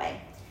the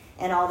hallway.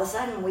 And all of a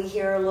sudden we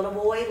hear a little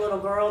boy, little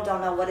girl,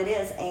 don't know what it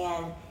is,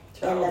 and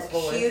in the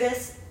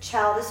cutest,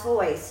 childish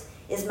voice,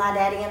 is my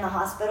daddy in the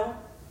hospital?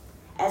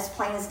 As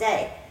plain as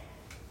day.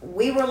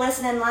 We were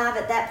listening live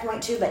at that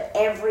point too, but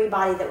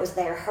everybody that was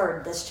there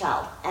heard this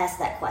child ask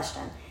that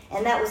question.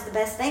 And that was the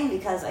best thing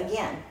because,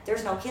 again,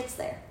 there's no kids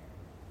there.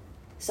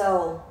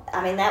 So,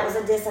 that was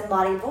a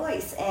disembodied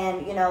voice.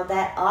 And,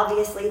 that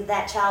obviously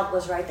that child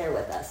was right there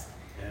with us.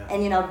 Yeah.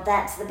 And,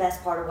 that's the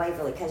best part of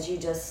Waverly because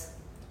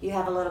you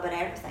have a little bit of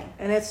everything.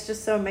 And it's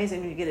just so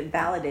amazing when you get it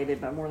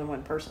validated by more than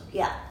one person.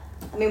 Yeah.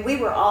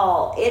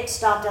 It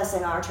stopped us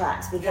in our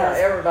tracks because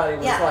everybody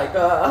was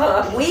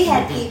like, We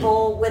had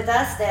people with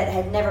us that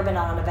had never been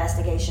on an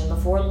investigation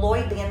before,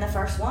 Lloyd being the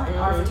first one,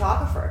 our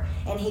photographer.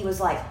 And he was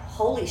like,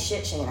 holy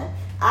shit, Shannon.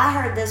 I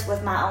heard this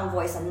with my own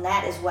voice, and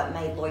that is what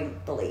made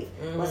Lloyd believe,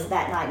 was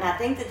that night. And I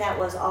think that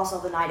was also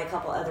the night a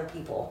couple other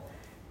people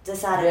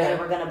decided they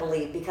were going to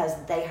believe because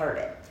they heard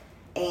it.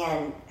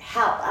 And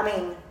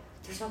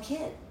there's no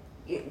kid.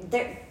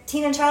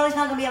 Tina and Charlie's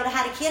not going to be able to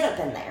hide a kid up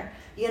in there.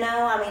 We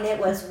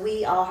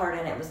all heard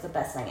it, and it was the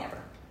best thing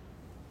ever.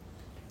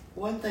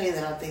 One thing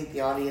that I think the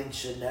audience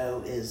should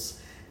know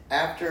is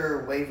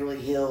after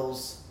Waverly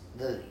Hills,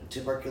 the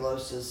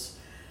tuberculosis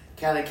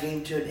kind of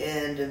came to an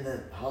end and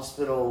the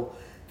hospital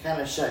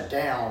kind of shut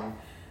down,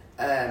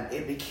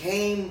 it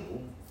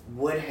became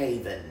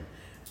Woodhaven,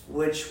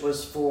 which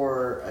was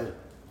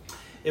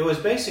it was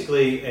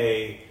basically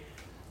a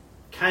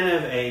kind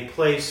of a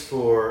place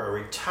for a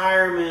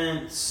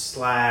retirement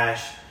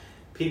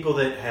 / people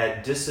that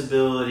had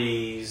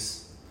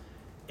disabilities,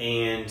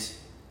 and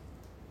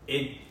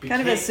it became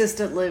kind of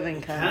assisted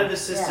living,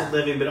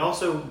 living, but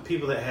also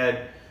people that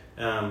had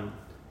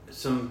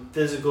some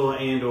physical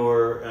and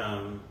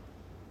or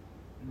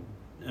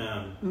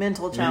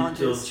mental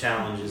challenges.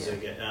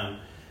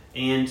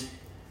 And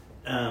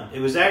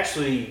it was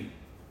actually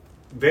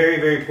very,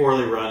 very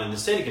poorly run, and the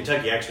state of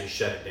Kentucky actually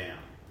shut it down.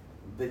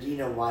 But do you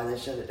know why they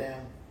shut it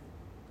down?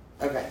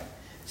 Okay,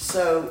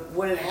 so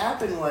what had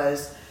happened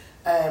was,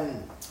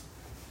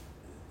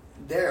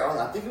 there on,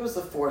 I think it was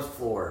the 4th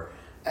floor,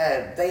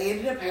 they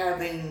ended up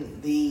having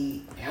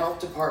the health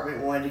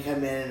department wanted to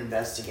come in and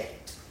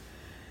investigate.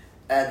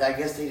 I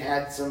guess they'd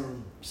had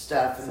some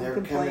stuff and they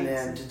were coming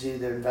in to do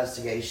their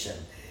investigation.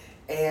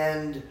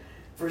 And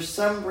for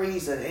some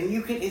reason, and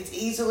it's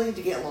easily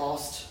to get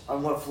lost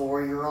on what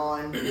floor you're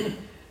on,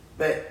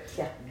 but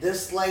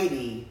this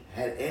lady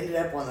had ended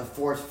up on the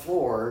 4th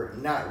floor,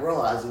 not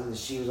realizing that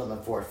she was on the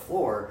 4th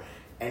floor,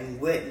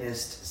 and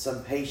witnessed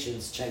some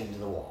patients chained to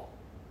the wall.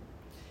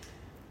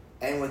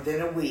 And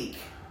within a week,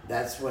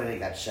 that's when it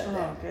got shut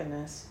down. Oh,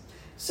 goodness.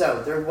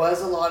 So there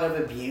was a lot of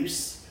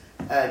abuse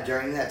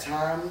during that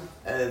time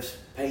of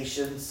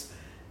patients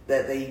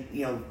that they,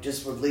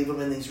 just would leave them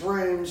in these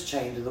rooms,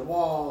 chained to the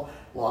wall,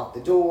 lock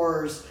the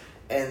doors,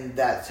 and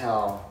that's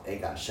how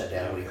it got shut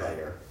down a week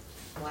later.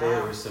 Wow. So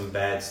there was some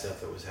bad stuff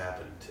that was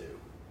happening too.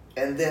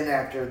 And then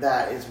after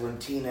that is when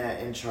Tina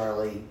and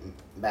Charlie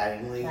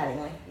Mattingly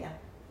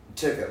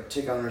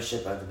took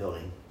ownership of the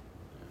building.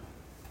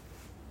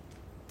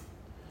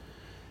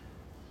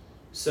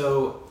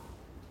 So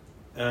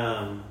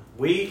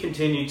we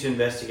continued to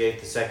investigate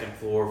the 2nd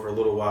floor for a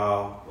little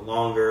while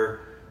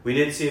longer. We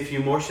did see a few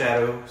more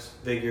shadow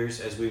figures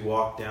as we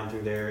walked down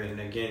through there, and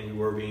again we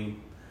were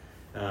being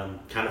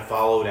kind of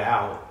followed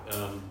out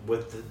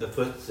with the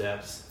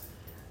footsteps.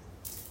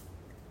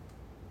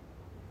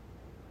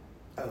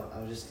 Oh, I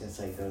was just going to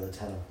say go to the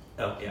tunnel.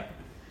 Oh, yeah.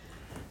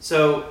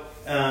 So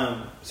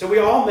we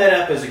all met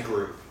up as a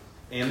group.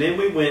 And then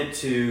we went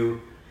to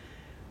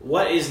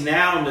what is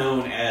now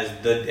known as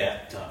the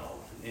Death Tunnel.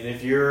 And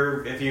if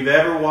you've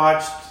ever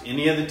watched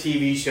any of the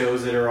TV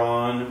shows that are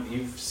on,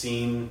 you've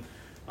seen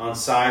on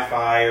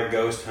Sci-Fi or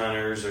Ghost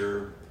Hunters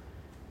or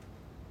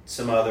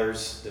some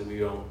others that we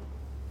don't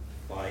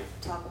like.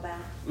 Talk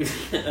about.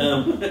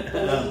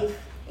 Believe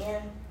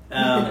in.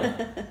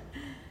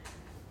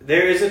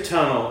 There is a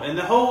tunnel, and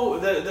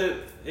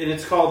and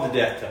it's called the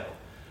Death Tunnel.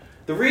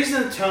 The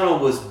reason the tunnel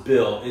was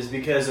built is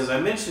because, as I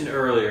mentioned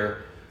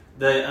earlier,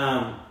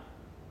 the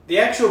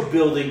actual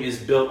building is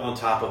built on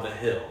top of a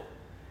hill.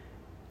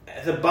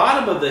 At the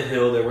bottom of the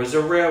hill, there was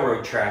a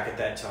railroad track at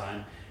that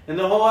time, and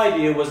the whole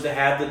idea was to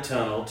have the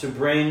tunnel to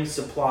bring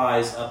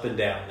supplies up and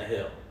down the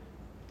hill.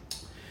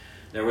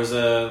 There was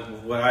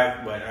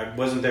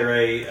wasn't there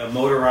a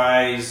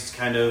motorized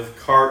kind of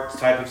cart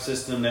type of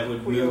system that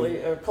would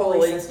move?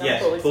 Pulley system.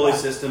 Yes, pulley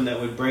system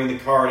that would bring the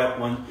cart up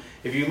one.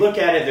 If you look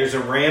at it, there's a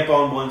ramp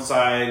on one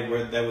side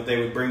where they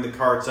would bring the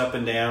carts up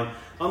and down.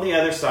 On the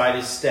other side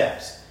is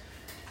steps.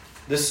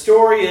 The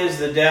story is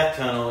the Death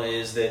Tunnel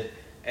is that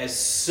as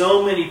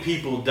so many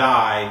people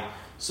died,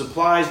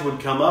 supplies would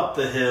come up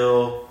the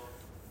hill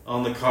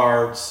on the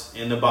carts,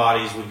 and the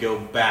bodies would go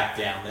back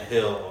down the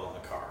hill on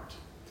the cart.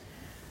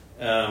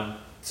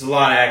 It's a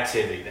lot of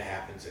activity that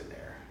happens in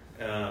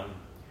there.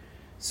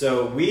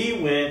 So we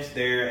went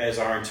there as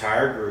our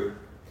entire group.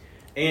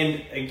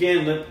 And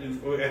again,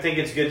 I think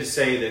it's good to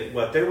say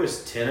that, there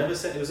was 10 of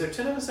us? Was there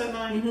 10 of us that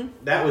night? Mm-hmm.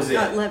 That was it.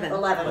 11.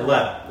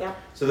 11. Yeah.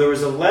 So there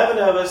was 11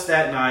 of us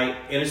that night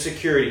and a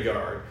security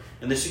guard.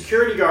 And the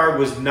security guard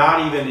was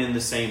not even in the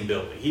same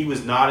building. He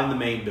was not in the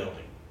main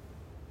building.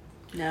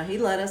 No, he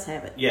let us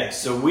have it. Yes,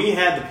 so we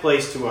had the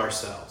place to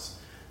ourselves.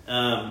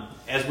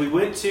 As we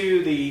went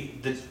to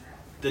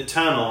the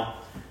tunnel,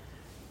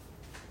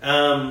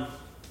 I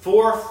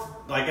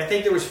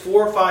think there was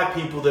 4 or 5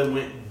 people that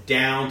went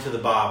down to the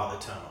bottom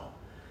of the tunnel.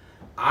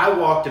 I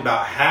walked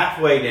about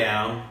halfway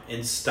down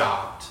and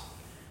stopped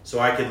so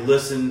I could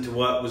listen to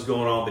what was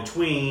going on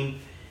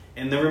between,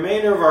 and the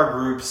remainder of our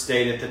group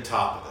stayed at the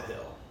top of the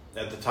hill,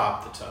 at the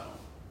top of the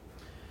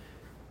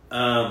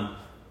tunnel.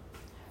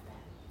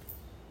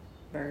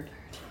 Bird.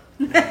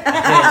 What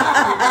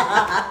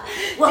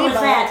was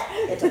that?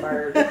 It's a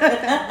bird.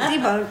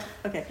 Debunked.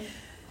 Okay.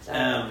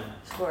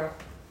 Squirrel.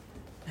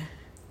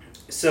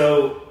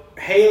 So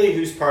Haley,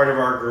 who's part of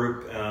our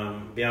group,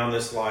 Beyond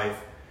This Life,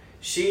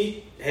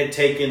 she had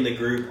taken the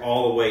group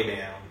all the way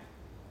down.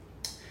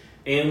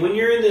 And when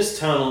you're in this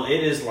tunnel,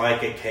 it is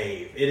like a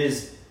cave. It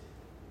is,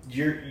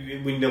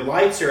 when the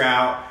lights are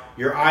out,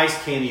 your eyes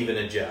can't even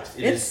adjust.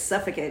 It's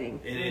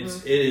suffocating. It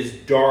is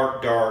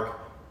dark,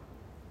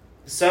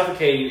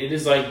 suffocating. It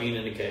is like being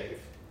in a cave.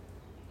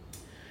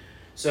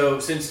 So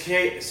since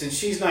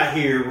she's not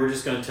here, we're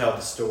just going to tell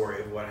the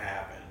story of what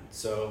happened.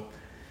 So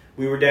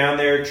we were down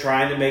there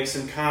trying to make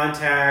some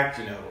contact,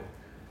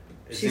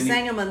 She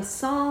sang him a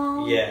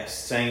song. Yes,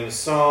 sang him a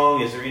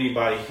song. Is there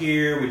anybody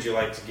here? Would you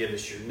like to give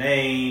us your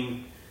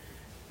name?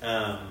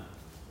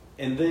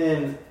 And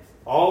then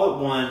all at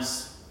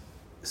once,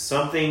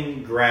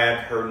 something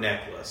grabbed her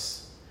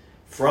necklace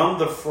from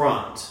the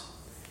front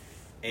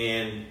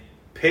and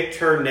picked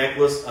her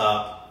necklace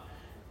up,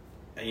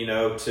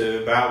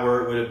 to about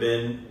where it would have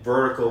been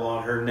vertical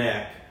on her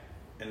neck,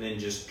 and then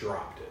just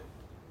dropped it.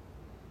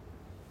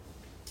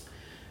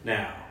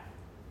 Now,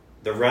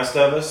 the rest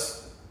of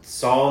us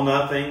saw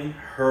nothing,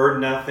 heard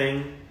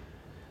nothing.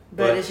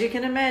 But as you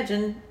can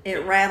imagine,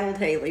 it rattled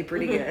Haley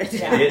pretty good.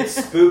 Yeah. It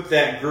spooked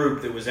that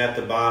group that was at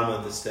the bottom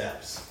of the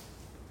steps.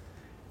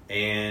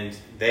 And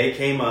they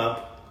came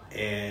up,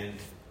 and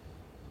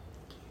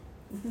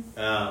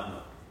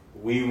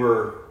we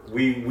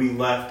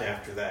left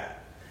after that.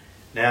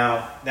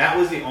 Now, that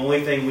was the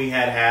only thing we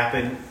had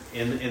happen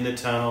in the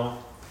tunnel.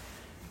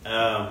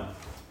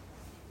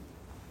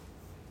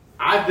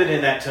 I've been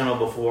in that tunnel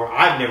before.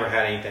 I've never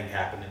had anything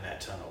happen in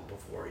that tunnel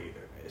before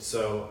either.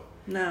 So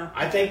no,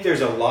 I think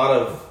there's a lot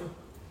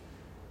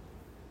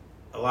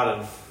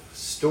of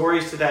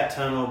stories to that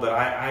tunnel, but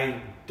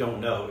I don't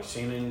know.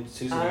 Shannon,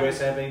 Susan, do you guys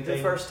have anything?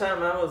 The first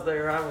time I was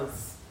there,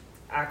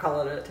 I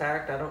call it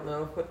attacked. I don't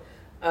know.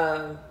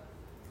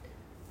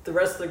 The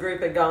rest of the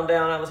group had gone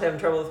down. I was having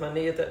trouble with my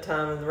knee at that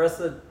time, and the rest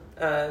of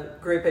the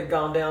group had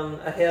gone down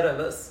ahead of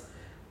us.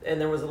 And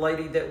there was a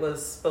lady that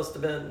was supposed to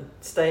have been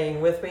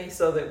staying with me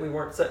so that we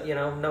weren't,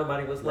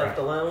 nobody was left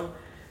alone.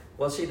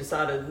 Well, she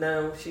decided,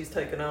 no, she's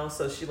taken off,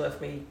 so she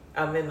left me.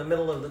 I'm in the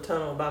middle of the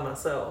tunnel by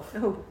myself.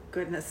 Oh,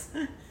 goodness.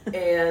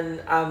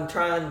 And I'm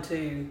trying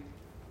to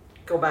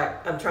go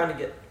back. I'm trying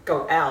to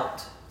go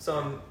out. So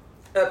I'm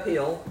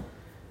uphill.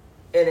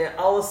 And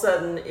all of a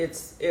sudden,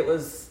 it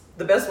was,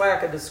 the best way I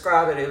could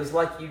describe it was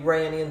like you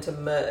ran into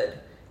mud.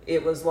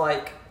 It was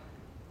like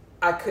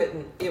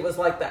it was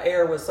like the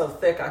air was so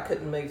thick I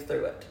couldn't move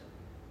through it.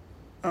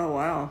 Oh,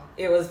 wow.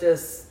 It was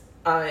just,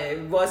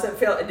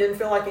 it didn't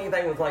feel like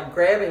anything was like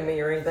grabbing me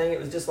or anything. It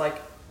was just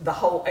like the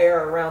whole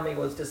air around me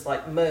was just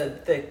like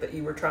mud thick that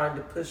you were trying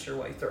to push your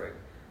way through.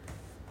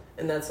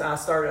 And that's when I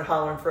started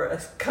hollering for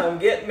us, come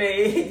get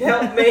me,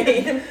 help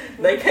me.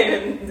 They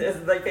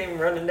came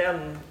running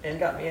down and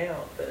got me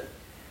out. But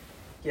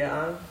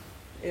yeah,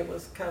 it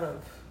was kind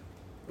of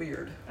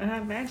weird. I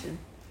imagine.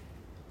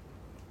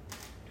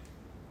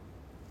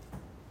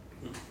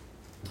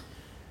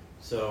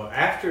 So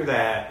after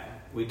that,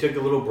 we took a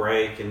little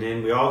break, and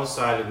then we all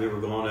decided we were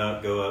going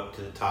to go up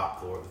to the top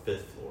floor, the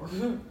 5th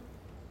floor.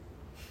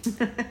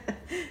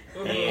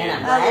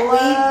 And I'm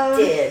glad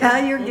we did. How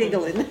you're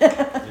giggling.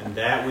 And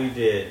that we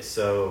did.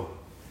 So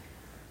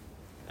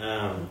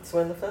That's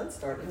when the fun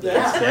started.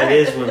 Yeah. that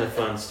is when the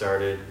fun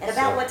started. And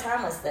about So- what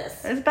time was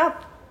this? It's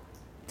about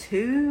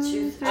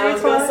 2, 3 I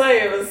was going to o'clock.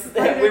 say, it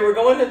was we were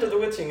going into the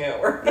witching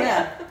hour.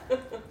 Yeah.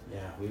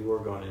 Yeah, we were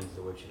going into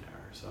the witching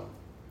hour. So,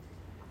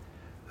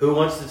 who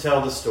wants to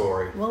tell the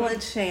story? Well,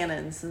 it's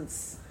Shannon,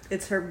 since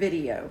it's her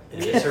video.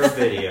 And it's her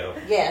video.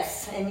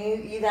 Yes, and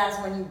you guys,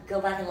 when you go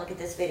back and look at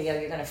this video,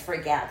 you're going to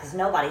freak out because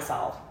nobody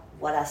saw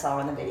what I saw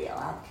in the video.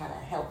 I kind of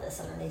held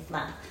this underneath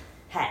my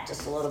hat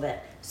just a little bit.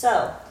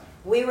 So,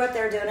 we were up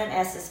there doing an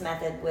Estes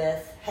method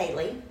with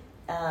Haley.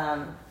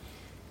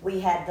 We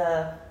had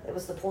it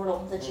was the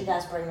portal that you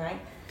guys bring, right?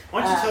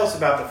 Why don't you tell us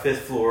about the 5th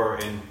floor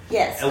and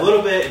Yes. a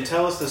little bit, and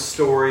tell us the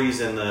stories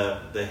and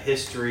the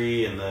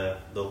history and the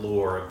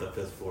lore of the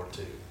 5th floor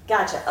too.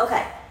 Gotcha.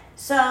 Okay.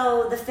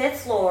 So the 5th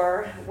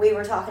floor, we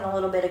were talking a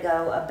little bit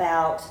ago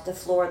about the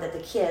floor that the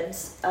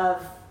kids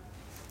of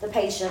the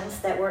patients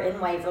that were in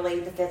Waverly,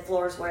 the 5th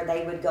floor is where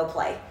they would go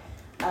play.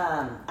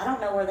 I don't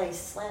know where they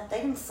slept.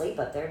 They didn't sleep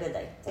up there, did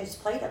they? They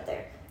just played up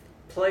there.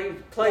 Played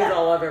Yeah.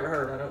 all I've ever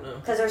heard. I don't know.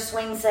 Because there's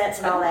swing sets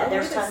and I all don't that. know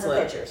There's where they tons of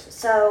slept. pictures.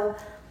 So,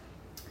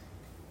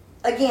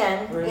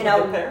 again, Room you with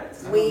know, the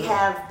parents? I we don't know.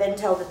 have been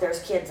told that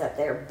there's kids up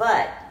there.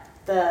 But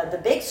the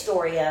big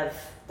story of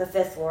the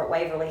 5th floor at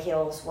Waverly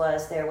Hills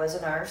was there was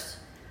a nurse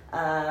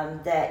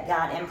that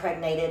got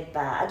impregnated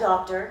by a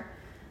doctor,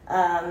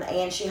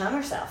 and she hung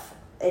herself.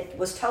 It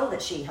was told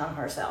that she hung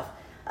herself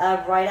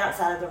right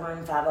outside of the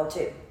room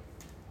 502.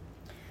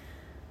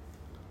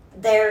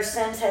 There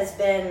since has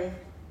been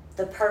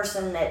the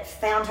person that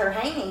found her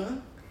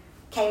hanging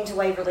came to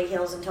Waverly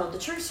Hills and told the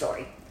true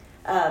story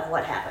of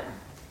what happened.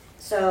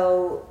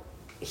 So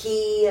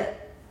he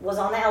was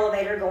on the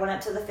elevator going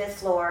up to the 5th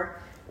floor.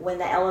 When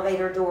the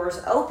elevator doors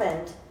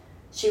opened,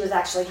 she was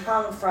actually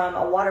hung from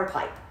a water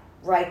pipe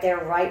right there,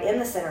 right in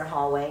the center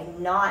hallway,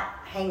 not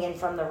hanging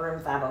from the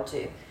room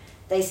 502.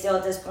 They still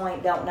at this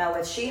point don't know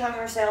if she hung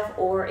herself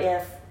or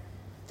if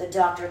the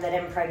doctor that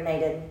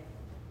impregnated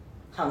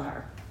hung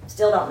her.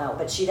 Still don't know,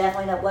 but she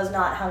definitely was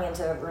not hung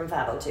into room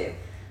 502.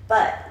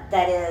 But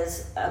that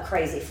is a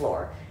crazy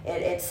floor.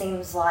 It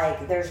seems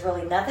like there's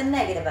really nothing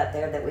negative up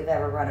there that we've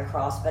ever run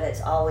across, but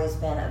it's always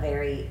been a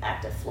very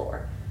active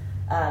floor.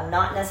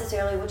 Not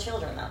necessarily with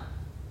children, though.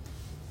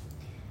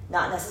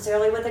 Not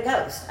necessarily with a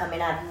ghost. I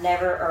mean, I've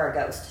never, or a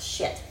ghost,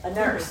 shit, a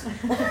nurse.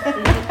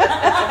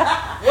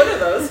 What are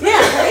those?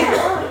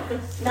 Yeah,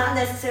 not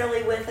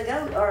necessarily with a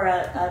ghost or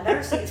a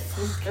nurse.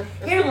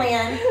 Here,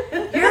 Lynn,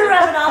 you're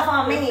rubbing off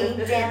on me,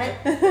 damn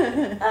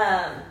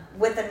it.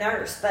 With a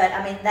nurse, but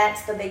I mean,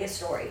 that's the biggest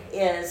story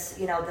is,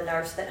 you know, the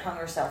nurse that hung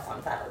herself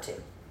on 502.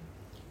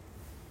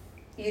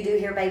 You do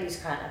hear babies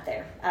crying up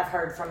there. I've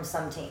heard from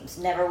some teams.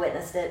 Never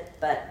witnessed it,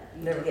 but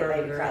you Never do get heard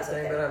baby it or cries up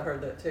anything, there. but I've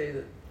heard that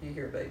too, that you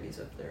hear babies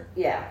up there.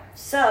 Yeah.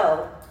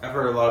 So, I've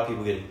heard a lot of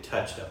people getting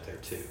touched up there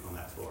too on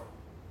that floor.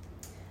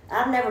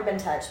 I've never been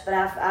touched, but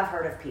I've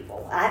heard of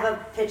people. I have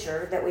a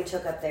picture that we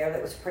took up there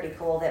that was pretty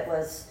cool. That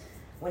was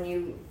when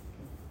you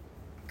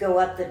go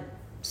up the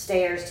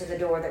stairs to the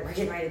door that we're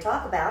getting ready to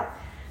talk about.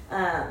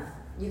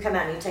 You come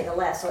out and you take a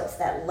left, so it's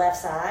that left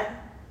side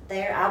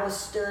there. I was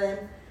stood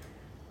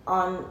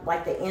on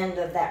like the end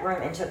of that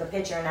room and took a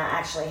picture, and I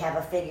actually have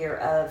a figure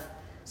of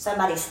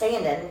somebody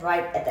standing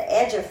right at the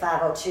edge of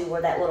 502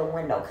 where that little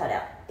window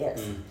cutout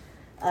is.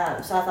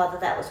 So I thought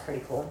that was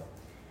pretty cool.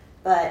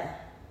 But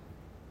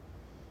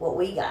what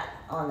we got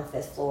on the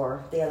 5th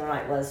floor the other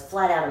night was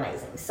flat out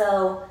amazing.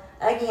 So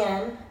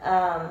again,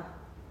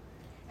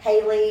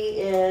 Haley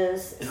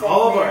is And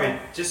all of our, there. and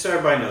just so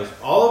everybody knows,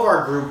 all of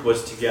our group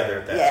was together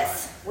at that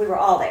Yes, we were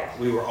all there. time.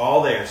 We were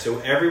all there, so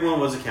everyone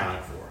was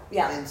accounted for.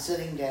 Yeah. And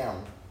sitting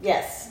down.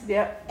 Yes.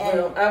 Yep. And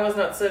Well, I was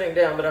not sitting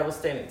down, but I was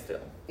standing still.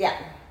 yeah,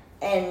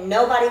 and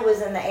nobody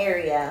was in the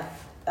area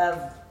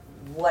of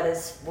what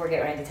we're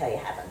getting ready to tell you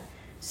happened.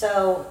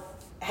 So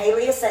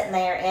Haley is sitting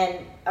there,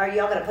 and are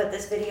y'all going to put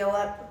this video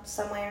up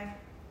somewhere?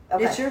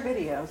 Okay. It's your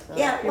video, so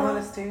Yeah, if you well,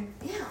 want us to.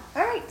 Yeah.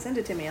 All right, send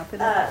it to me. I'll put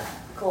it up.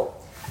 Cool.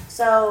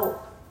 So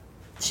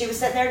she was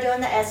sitting there doing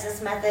the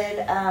Estes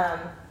method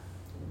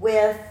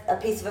with a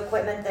piece of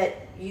equipment that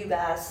you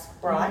guys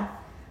brought.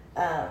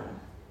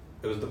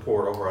 It was the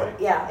portal, right?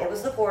 Yeah, it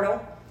was the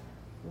portal.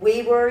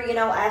 We were,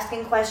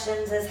 asking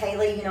questions as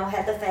Haley,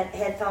 had the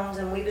headphones,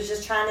 and we was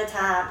just trying to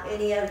tie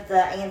any of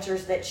the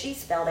answers that she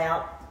spelled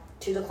out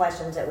to the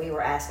questions that we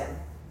were asking.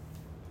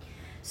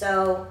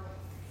 So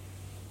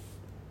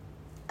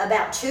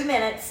about 2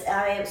 minutes,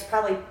 it was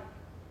probably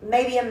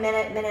maybe a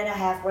minute and a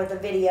half worth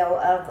of video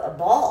of a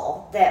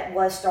ball that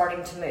was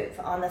starting to move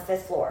on the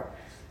 5th floor.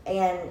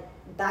 And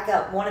back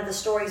up, one of the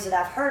stories that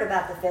I've heard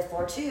about the 5th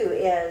floor too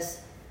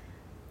is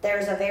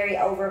there's a very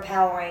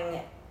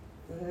overpowering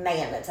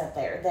man that's up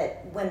there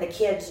that when the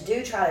kids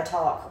do try to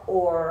talk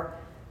or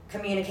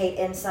communicate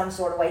in some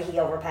sort of way, he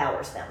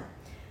overpowers them.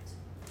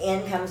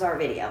 In comes our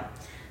video.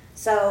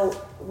 So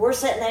we're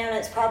sitting there and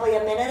it's probably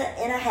a minute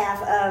and a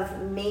half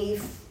of me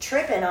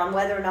tripping on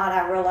whether or not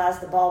I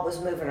realized the ball was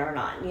moving or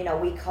not. You know,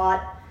 we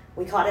caught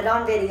it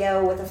on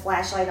video with a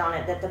flashlight on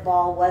it that the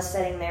ball was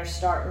sitting there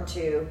starting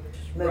to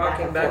move back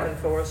and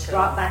forth.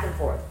 Rock back and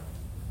forth.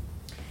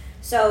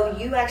 So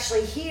you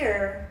actually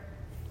hear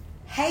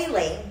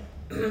Haley,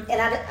 and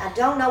I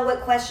don't know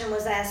what question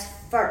was asked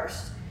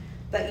first,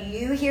 but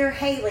you hear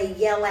Haley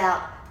yell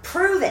out,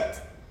 "Prove it,"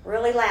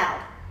 really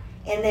loud.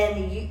 And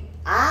then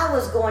I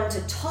was going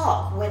to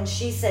talk when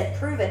she said,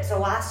 "Prove it,"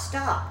 so I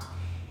stopped.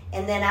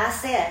 And then I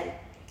said,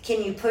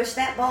 "Can you push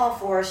that ball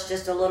for us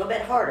just a little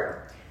bit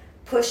harder?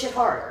 Push it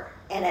harder."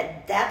 And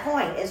at that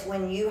point is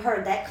when you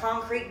heard that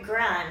concrete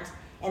grind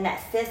and that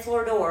 5th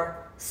floor door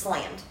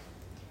slammed.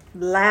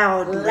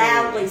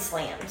 Loudly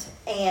slammed.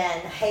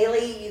 And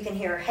Haley, you can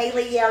hear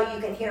Haley yell, you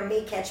can hear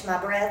me catch my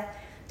breath.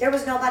 There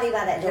was nobody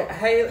by that door.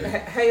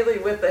 Haley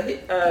with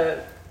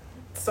the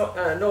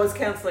noise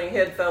canceling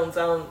headphones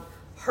on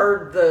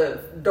heard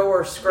the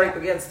door scrape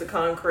against the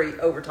concrete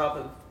over top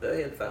of the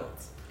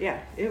headphones. Yeah,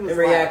 it was. And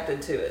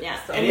reacted to it. Yeah,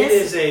 So. And it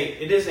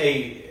is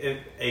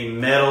a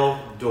metal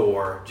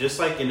door, just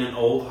like in an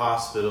old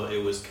hospital.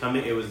 It was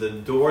the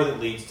door that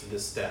leads to the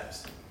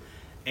steps.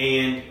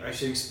 And I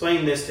should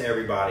explain this to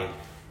everybody.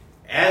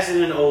 As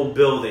in an old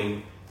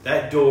building,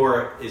 that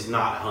door is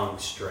not hung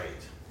straight.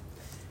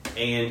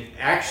 And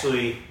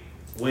actually,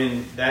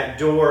 when that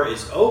door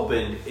is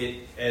opened,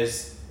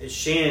 as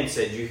Shannon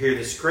said, you hear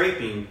the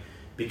scraping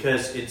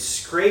because it's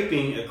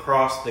scraping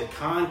across the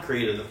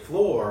concrete of the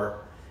floor.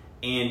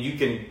 And you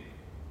can,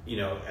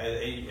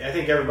 I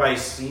think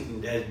everybody's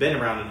has been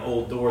around an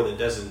old door that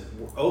doesn't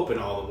open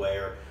all the way,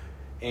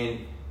 and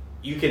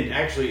you can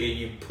actually,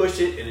 you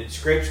push it and it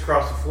scrapes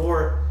across the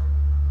floor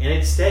and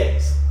it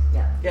stays.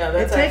 Yeah,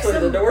 that's actually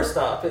the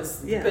doorstop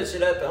is you push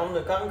it up on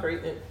the concrete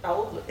and it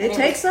holds it. It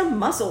takes some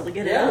muscle to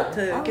get it out,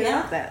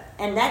 out that.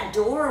 And that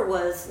door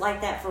was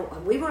like that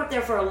we were up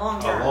there for a long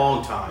time.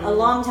 A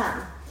long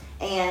time.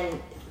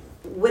 And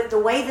with the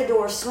way the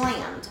door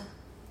slammed,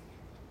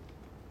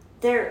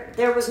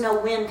 there was no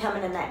wind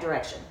coming in that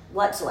direction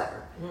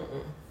whatsoever.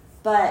 Mm-mm.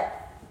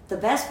 But the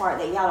best part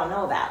that y'all don't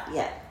know about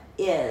yet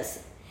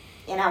is,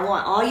 and I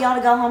want all y'all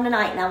to go home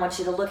tonight and I want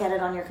you to look at it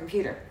on your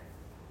computer.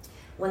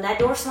 When that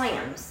door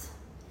slams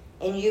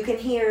and you can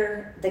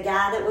hear the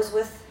guy that was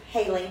with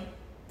Haley,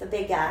 the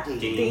big guy,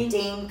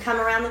 Dean, come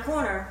around the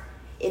corner.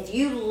 If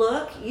you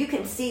look, you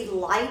can see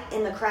light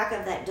in the crack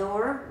of that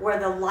door where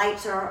the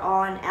lights are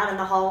on out in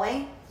the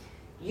hallway.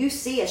 You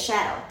see a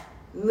shadow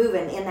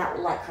moving in that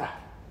light crack.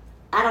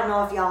 I don't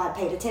know if y'all have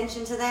paid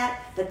attention to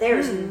that, but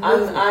there's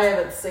movement. I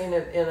haven't seen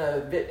it in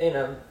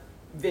a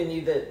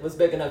venue that was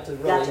big enough to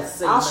really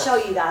see. I'll show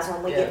you guys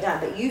when we get done.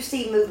 But you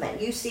see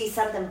movement. You see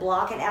something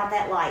blocking out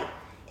that light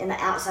in the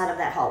outside of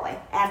that hallway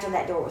after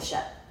that door was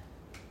shut.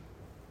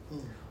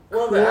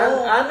 Well, cool.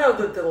 I know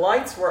that the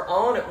lights were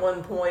on at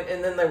one point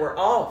and then they were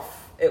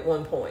off at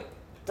one point.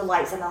 The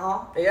lights in the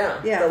hall? Yeah.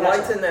 The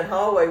lights in that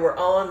hallway were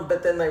on,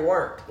 but then they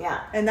weren't.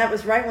 Yeah. And that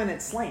was right when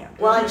it slammed.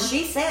 Well, and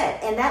she said,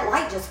 and that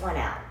light just went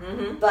out.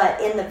 Mm-hmm.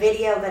 But in the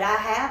video that I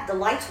have, the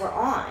lights were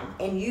on,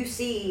 and you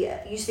see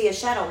a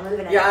shadow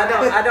moving.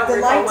 I don't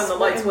recall when the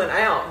lights went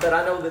out, but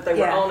I know that they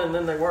were on and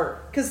then they weren't.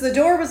 Because the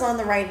door was on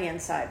the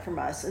right-hand side from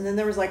us, and then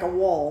there was like a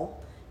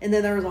wall, and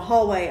then there was a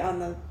hallway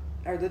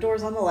the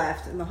door's on the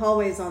left, and the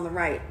hallway's on the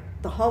right.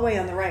 The hallway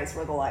on the right is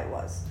where the light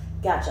was.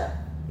 Gotcha.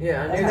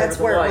 Yeah, I knew that's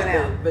there was where a light, it went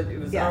out. but it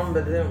was on,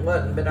 but then it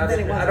wasn't. But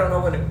I don't know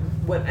when it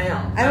went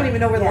out. I don't even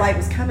know where the light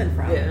was coming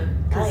from. Yeah.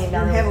 I don't even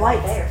know have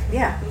lights there.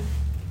 Yeah.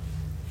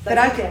 But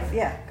I can.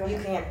 Yeah, go ahead.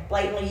 You can.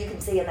 Blatantly, you can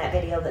see in that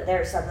video that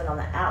there's something on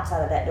the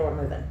outside of that door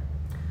moving.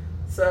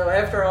 So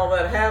after all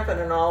that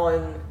happened and all,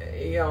 and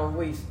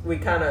we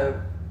kind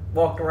of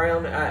walked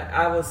around.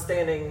 I was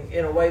standing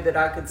in a way that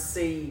I could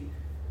see,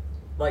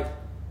 like,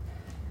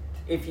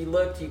 if you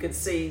looked, you could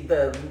see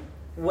the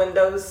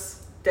windows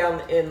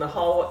down in the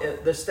hall,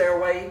 the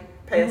stairway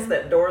past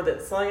that door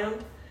that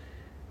slammed.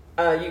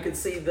 You could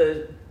see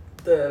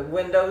the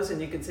windows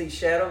and you could see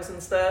shadows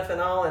and stuff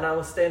and all. And I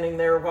was standing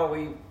there while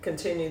we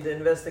continued the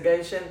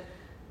investigation,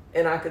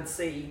 and I could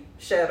see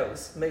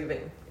shadows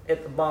moving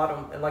at the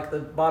bottom, and like the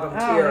bottom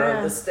tier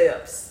of the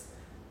steps.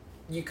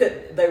 They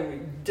were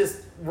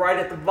just right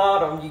at the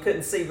bottom. You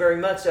couldn't see very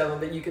much of them,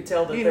 but you could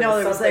tell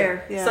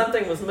that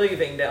something was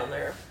moving down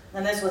there.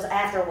 And this was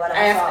after what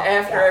I saw.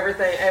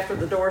 Everything, after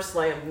the door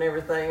slammed and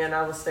everything, and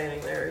I was standing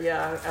there.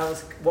 Yeah, I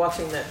was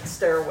watching that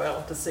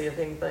stairwell to see if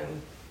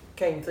anything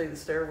came through the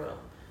stairwell.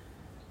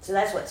 So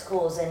that's what's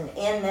cool is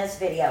in this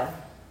video,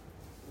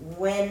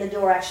 when the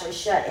door actually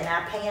shut and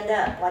I panned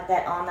up like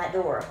that on that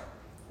door,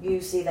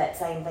 you see that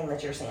same thing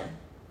that you're seeing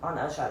on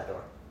the other side of the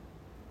door.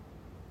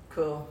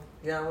 Cool.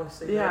 Yeah, I want to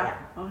see Yeah,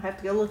 that. I'll have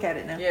to go look at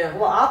it now. Yeah.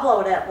 Well, I'll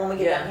blow it up when we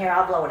get Yeah. down here.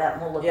 I'll blow it up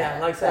and we'll look at Yeah,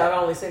 it. like I said,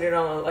 I've only seen it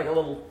on like a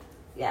little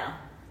Yeah.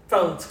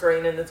 phone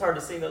screen, and it's hard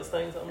to see those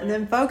things on there. And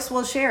then folks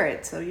will share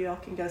it, so y'all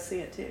can go see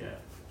it too. Yeah.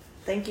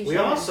 Thank you. We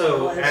Shannon, also,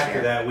 for letting us after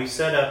share. that, we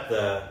set up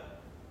the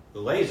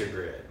laser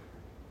grid.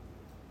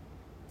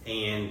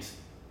 And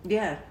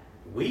Yeah.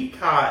 we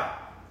caught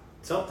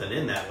something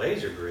in that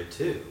laser grid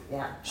too.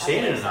 Yeah.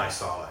 Shannon and I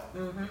saw it.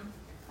 Mm-hmm.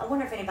 I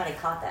wonder if anybody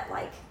caught that,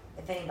 like,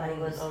 if anybody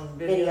was On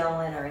video?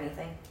 videoing or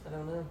anything. I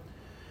don't know.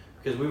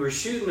 Because we were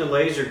shooting the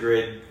laser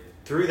grid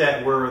through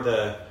that where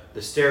the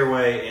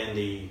stairway and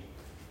the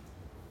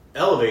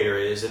elevator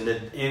is, and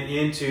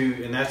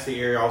that's the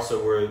area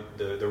also where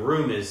the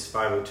room is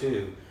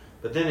 502.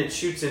 But then it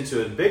shoots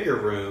into a bigger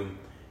room,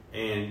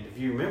 and if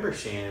you remember,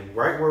 Shannon,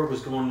 right where it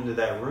was going into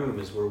that room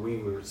is where we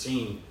were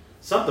seeing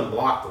something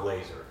block the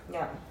laser.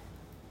 Yeah.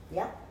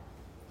 Yep.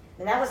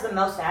 And that was the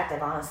most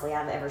active, honestly,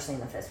 I've ever seen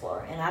the fifth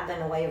floor. And I've been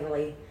to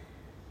Waverly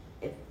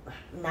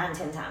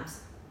 9-10 times.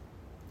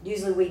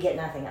 Usually we get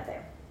nothing up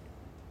there.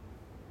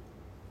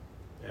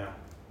 Yeah.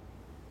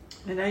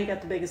 And now you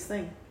got the biggest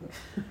thing.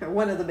 Or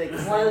one of the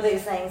biggest One of the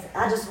things. biggest things.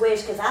 I just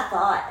wish, because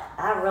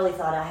I really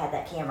thought I had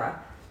that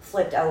camera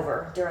flipped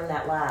over during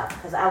that live,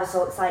 because I was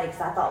so excited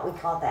because I thought we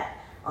caught that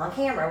on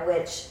camera,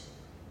 which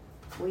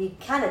we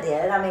kind of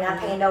did. I mean, I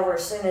panned over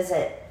as soon as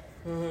it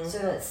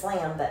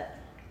slammed, but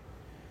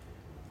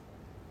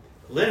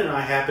Lynn and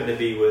I happened to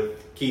be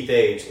with Keith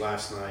Age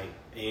last night,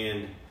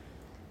 and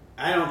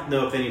I don't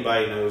know if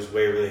anybody knows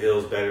Waverly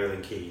Hills better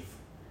than Keith.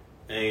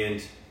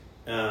 And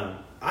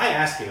I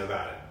asked him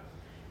about it,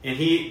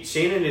 and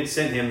Shannon had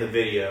sent him the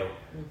video,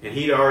 and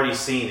he'd already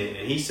seen it,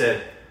 and he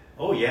said,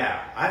 "Oh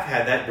yeah, I've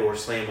had that door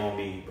slam on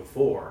me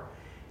before."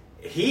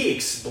 He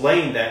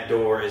explained that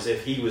door as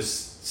if he was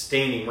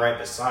standing right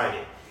beside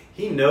it.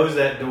 He knows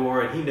that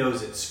door, and he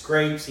knows it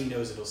scrapes. He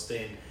knows it'll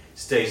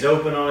stays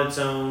open on its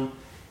own.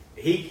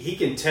 He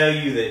can tell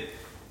you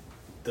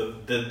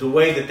that the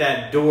way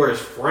that door is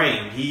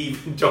framed. He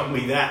even told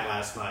me that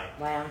last night.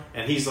 wow.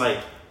 And he's like,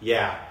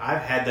 "Yeah,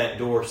 I've had that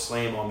door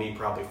slam on me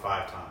probably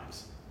 5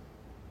 times."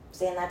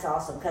 See, and that's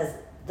awesome, because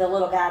the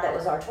little guy that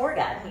was our tour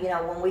guide,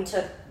 when we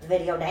took the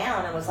video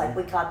down and was like,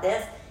 we caught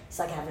this, it's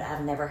like,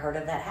 I've never heard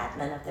of that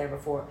happening up there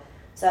before.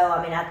 So,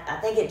 I mean, I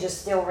think it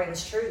just still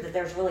rings true that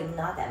there's really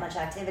not that much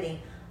activity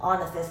on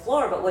the 5th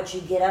floor, but what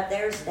you get up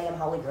there is the damn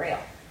holy grail.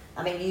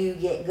 I mean, you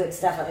get good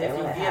stuff up there If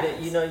you when it get happens.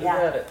 it, you know you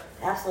got it.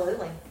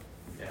 Absolutely.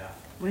 Yeah.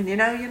 When you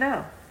know, you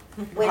know.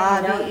 When I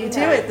you know, beat you you to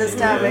know. it this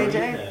time, You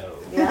AJ. know.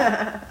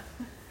 Yeah.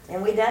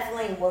 And we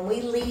definitely, when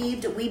we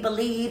leaved, we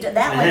believed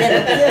that one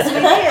didn't be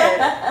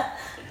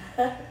Yes,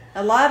 we did.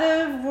 A lot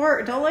of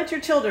work. Don't let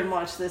your children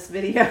watch this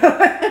video.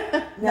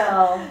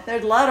 No.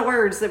 There's a lot of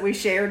words that we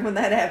shared when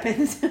that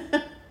happened.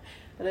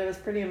 But it was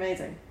pretty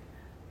amazing.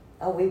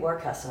 Oh, we were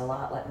cussing a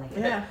lot, wasn't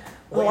we? Yeah.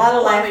 A Well, lot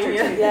of I laughter, mean,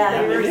 too.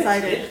 yeah, We were it's-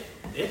 excited.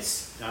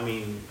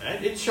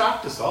 It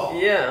shocked us all.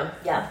 Yeah,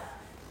 Yeah.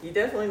 you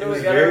definitely It know was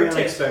we got very our attention.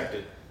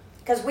 unexpected.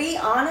 Because we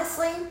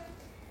honestly,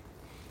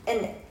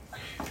 and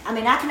I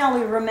mean, I can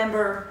only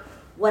remember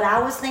what I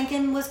was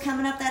thinking was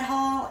coming up that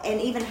hall,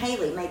 and even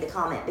Haley made the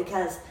comment,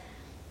 because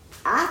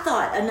I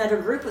thought another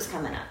group was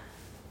coming up,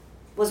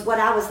 was what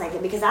I was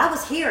thinking, because I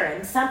was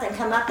hearing something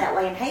come up that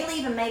way, and Haley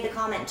even made the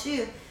comment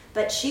too,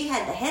 but she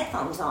had the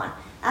headphones on.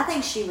 I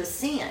think she was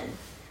seeing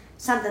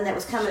something that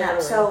was coming up.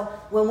 Surely. So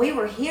when we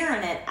were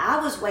hearing it, I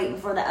was waiting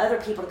for the other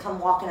people to come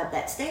walking up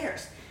that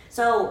stairs.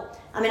 So,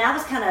 I mean, I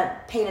was kind of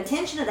paying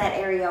attention to that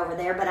area over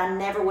there, but I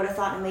never would have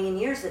thought in a million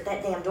years that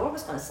damn door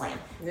was going to slam.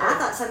 Yeah. I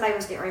thought somebody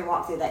was getting ready to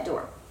walk through that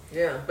door.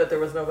 Yeah, but there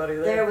was nobody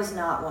there. There was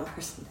not one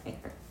person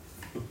there.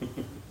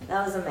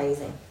 That was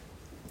amazing.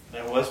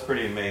 That was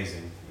pretty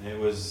amazing. It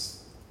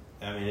was,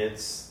 I mean,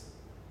 it's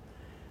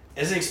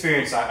an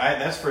experience.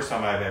 That's the first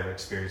time I've ever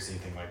experienced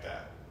anything like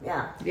that.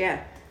 Yeah.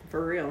 Yeah,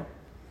 for real.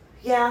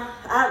 Yeah,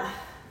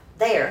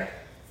 there,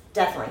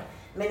 definitely.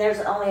 I mean, there's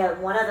only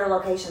one other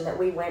location that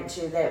we went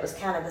to that it was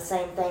kind of the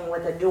same thing,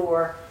 with a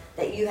door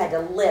that you had to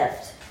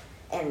lift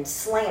and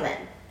slam it,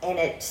 and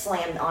it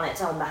slammed on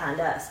its own behind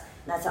us.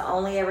 And that's the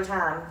only ever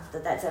time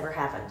that's ever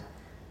happened.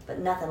 But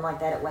nothing like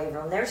that at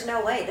Waverly. There's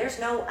no way.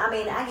 I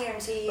mean, I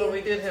guarantee you. But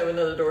we did have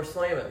another door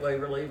slam at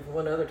Waverly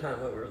one other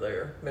time we were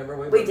there.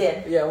 Remember? We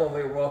did. Yeah, when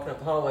we were walking up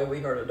the hallway, we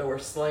heard a door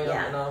slam,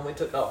 Yeah. and we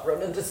took off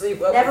running to see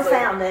what Never was there.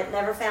 found it.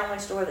 Never found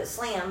which door that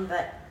slammed,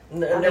 but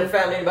Never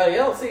found anybody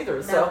else either.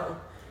 no. So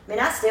I mean,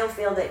 I still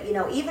feel that,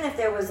 even if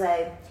there was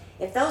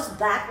if those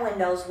back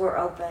windows were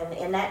open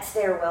in that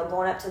stairwell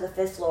going up to the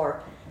 5th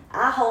floor,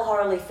 I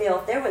wholeheartedly feel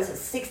if there was a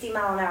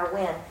 60-mile-an-hour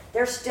wind,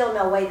 there's still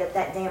no way that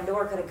damn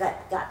door could have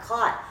got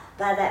caught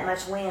by that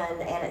much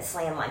wind and it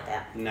slammed like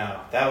that. No,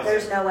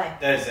 There's no way.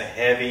 That is a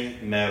heavy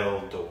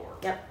metal door.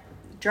 Yep.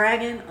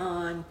 Dragging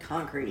on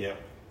concrete. Yep.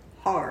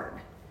 Hard.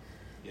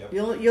 Yep.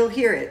 You'll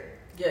hear it.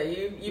 yeah,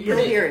 you You'll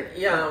hear it.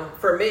 Yeah,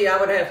 for me, I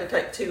would have to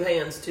take 2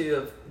 hands to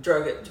have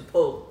drug it to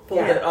pull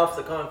Yeah. it off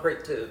the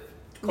concrete to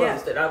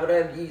close it. I would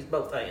have used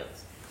both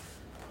hands.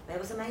 It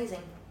was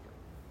amazing.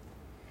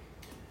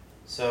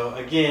 So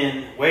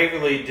again,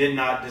 Waverly did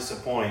not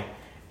disappoint,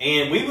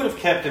 and we would have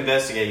kept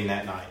investigating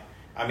that night.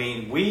 I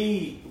mean,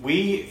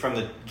 we from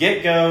the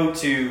get-go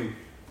to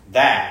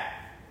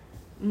that,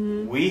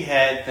 we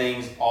had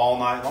things all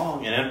night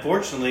long, and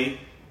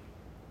unfortunately,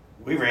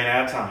 we ran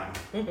out of time.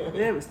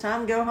 It was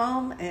time to go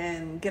home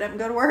and get up and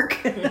go to work.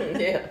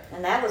 Yeah.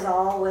 And that was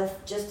all with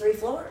just 3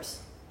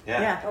 floors.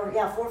 Yeah. Or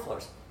 4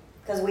 floors.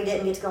 Because we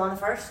didn't get to go on the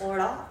first floor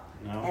at all.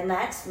 No. And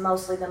that's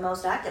mostly the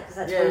most active, because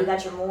that's where you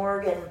got your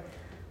morgue and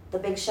the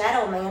big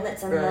shadow man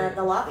that's in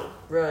the lobby.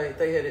 Right.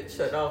 They had it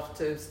shut off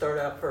to start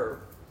out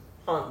for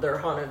their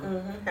haunted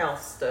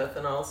house stuff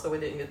and all, so we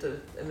didn't get to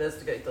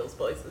investigate those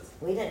places.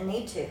 We didn't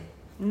need to.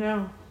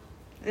 No.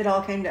 It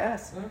all came to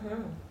us.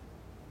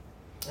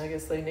 I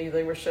guess they knew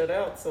they were shut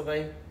out, so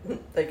they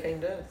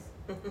came to us.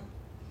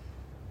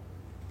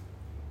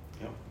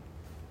 Yep.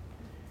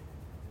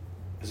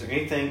 Is there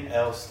anything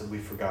else that we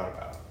forgot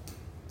about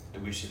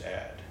that we should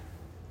add?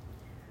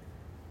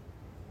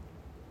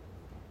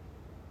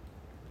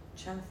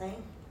 Trying to think. I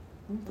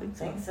don't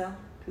Think so.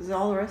 Because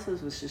all the rest of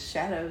us was just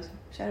shadow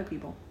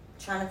people.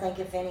 Trying to think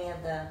if any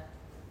of the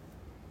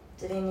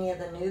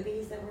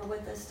newbies that were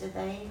with us, did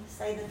they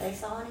say that they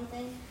saw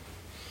anything?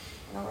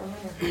 I don't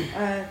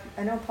remember.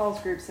 I know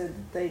Paul's group said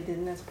they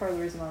didn't. That's part of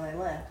the reason why they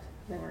left.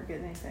 They weren't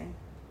getting anything.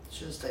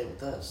 Should have stayed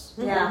with us.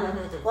 Yeah.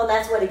 Well,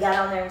 that's what he got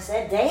on there and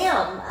said.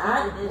 Damn,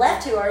 I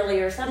left too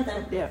early or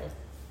something. Yeah.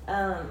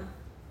 I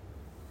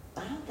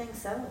don't think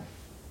so.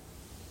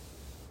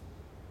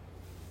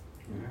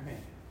 All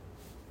right.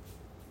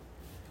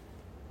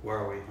 Where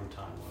are we on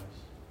time-wise?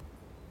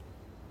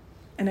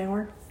 An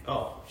hour?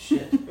 Oh,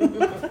 shit.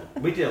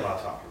 We did a lot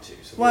of talking, too.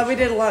 So Well, we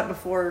did a lot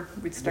before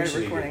we started should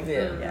be recording.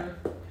 good. Yeah.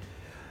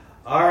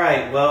 All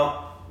right.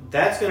 Well,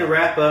 that's going to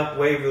wrap up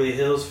Waverly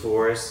Hills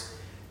for us.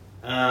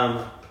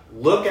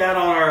 Look out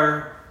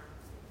on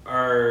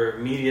our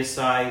media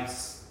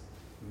sites,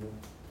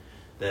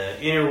 the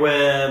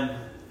interweb,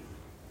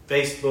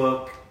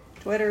 Facebook,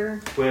 Twitter,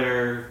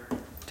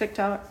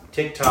 TikTok.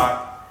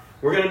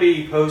 We're going to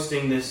be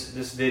posting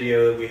this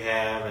video that we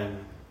have,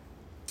 and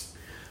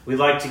we'd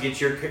like to get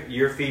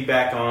your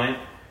feedback on it.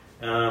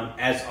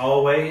 As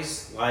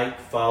always, like,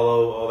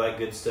 follow, all that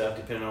good stuff,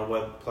 depending on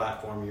what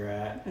platform you're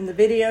at. And the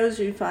videos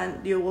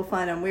you will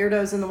find on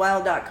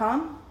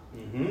weirdosinthewild.com.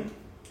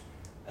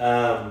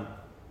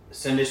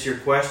 Send us your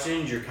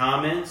questions, your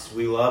comments.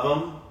 We love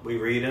them. We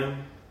read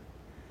them.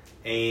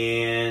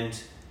 And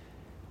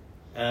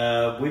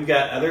we've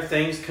got other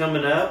things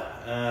coming up.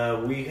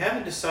 We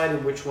haven't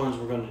decided which ones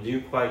we're going to do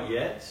quite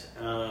yet.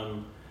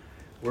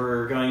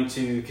 We're going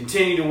to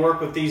continue to work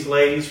with these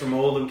ladies from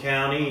Oldham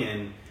County,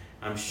 and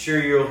I'm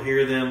sure you'll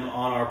hear them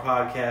on our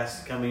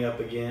podcast coming up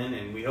again,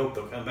 and we hope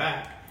they'll come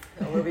back.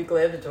 We'll be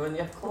glad to join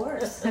you. Of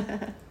course.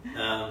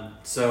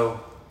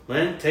 So,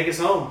 Lynn, take us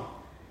home.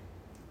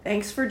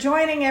 Thanks for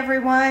joining,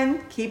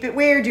 everyone. Keep it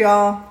weird,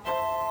 y'all.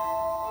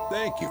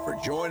 Thank you for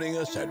joining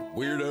us at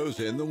Weirdos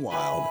in the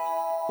Wild.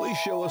 Please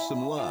show us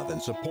some love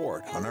and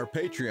support on our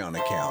Patreon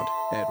account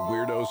at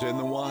Weirdos in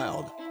the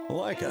Wild.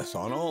 Like us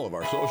on all of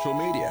our social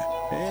media.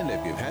 And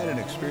if you've had an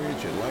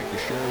experience you'd like to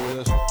share with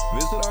us,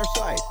 visit our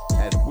site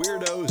at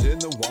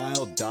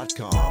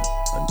weirdosinthewild.com.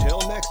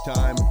 Until next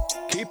time,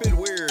 keep it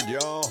weird,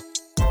 y'all.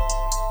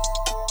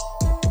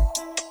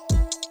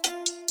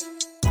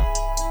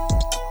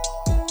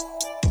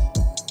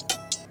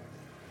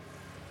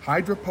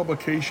 Hydra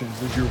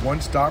Publications is your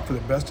one stop for the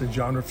best in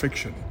genre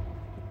fiction.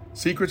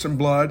 Secrets and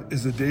Blood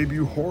is the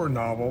debut horror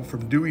novel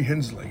from Dewey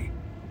Hensley.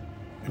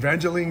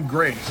 Evangeline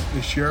Grace,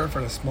 the sheriff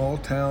in a small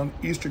town,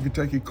 eastern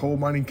Kentucky coal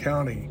mining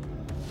county,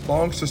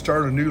 longs to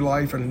start a new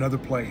life in another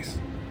place.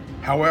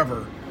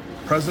 However,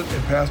 present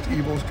and past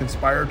evils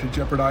conspire to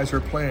jeopardize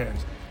her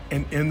plans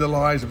and end the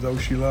lives of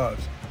those she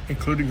loves,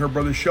 including her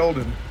brother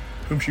Sheldon,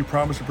 whom she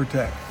promised to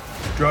protect.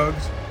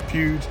 Drugs,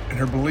 feuds, and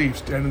her beliefs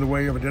stand in the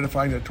way of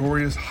identifying the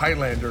notorious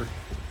Highlander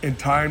in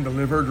time to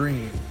live her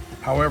dream.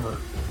 However,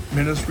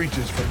 menace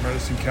reaches from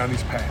Madison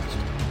County's past.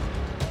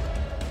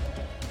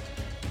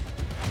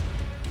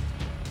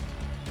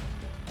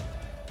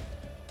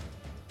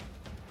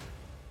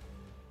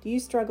 Do you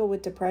struggle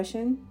with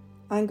depression,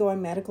 ongoing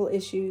medical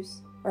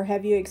issues, or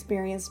have you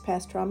experienced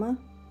past trauma?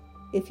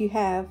 If you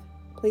have,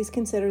 please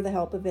consider the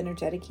help of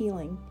energetic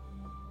healing.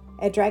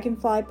 At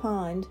Dragonfly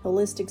Pond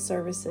Holistic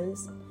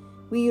Services,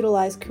 we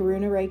utilize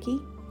Karuna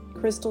Reiki,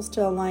 crystals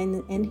to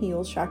align and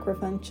heal chakra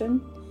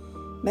function,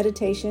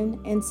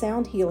 meditation, and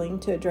sound healing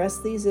to address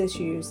these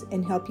issues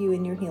and help you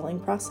in your healing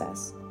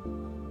process.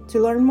 To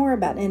learn more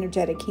about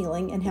energetic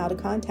healing and how to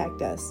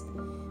contact us,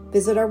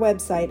 visit our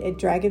website at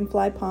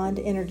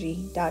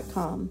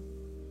dragonflypondenergy.com.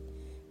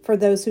 For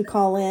those who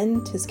call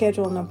in to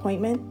schedule an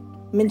appointment,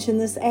 mention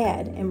this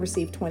ad and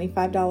receive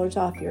 $25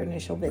 off your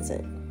initial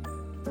visit.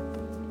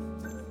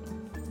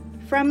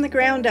 From the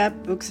Ground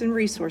Up Books and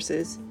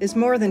Resources is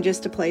more than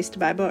just a place to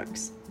buy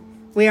books.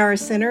 We are a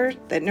center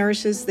that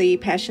nourishes the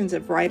passions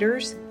of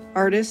writers,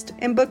 artists,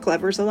 and book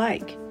lovers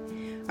alike.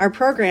 Our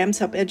programs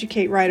help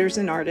educate writers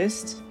and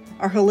artists,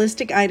 Our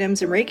holistic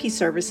items and Reiki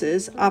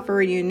services offer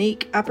a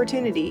unique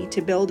opportunity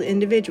to build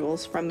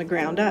individuals from the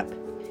ground up.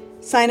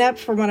 Sign up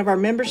for one of our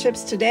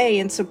memberships today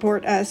and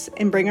support us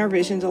and bring our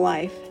vision to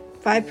life.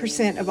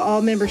 5% of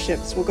all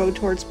memberships will go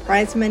towards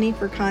prize money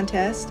for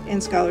contests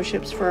and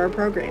scholarships for our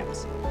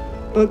programs.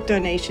 Book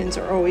donations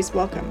are always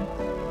welcome.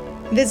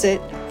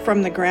 Visit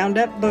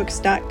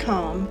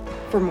FromTheGroundUpBooks.com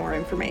for more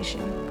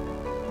information.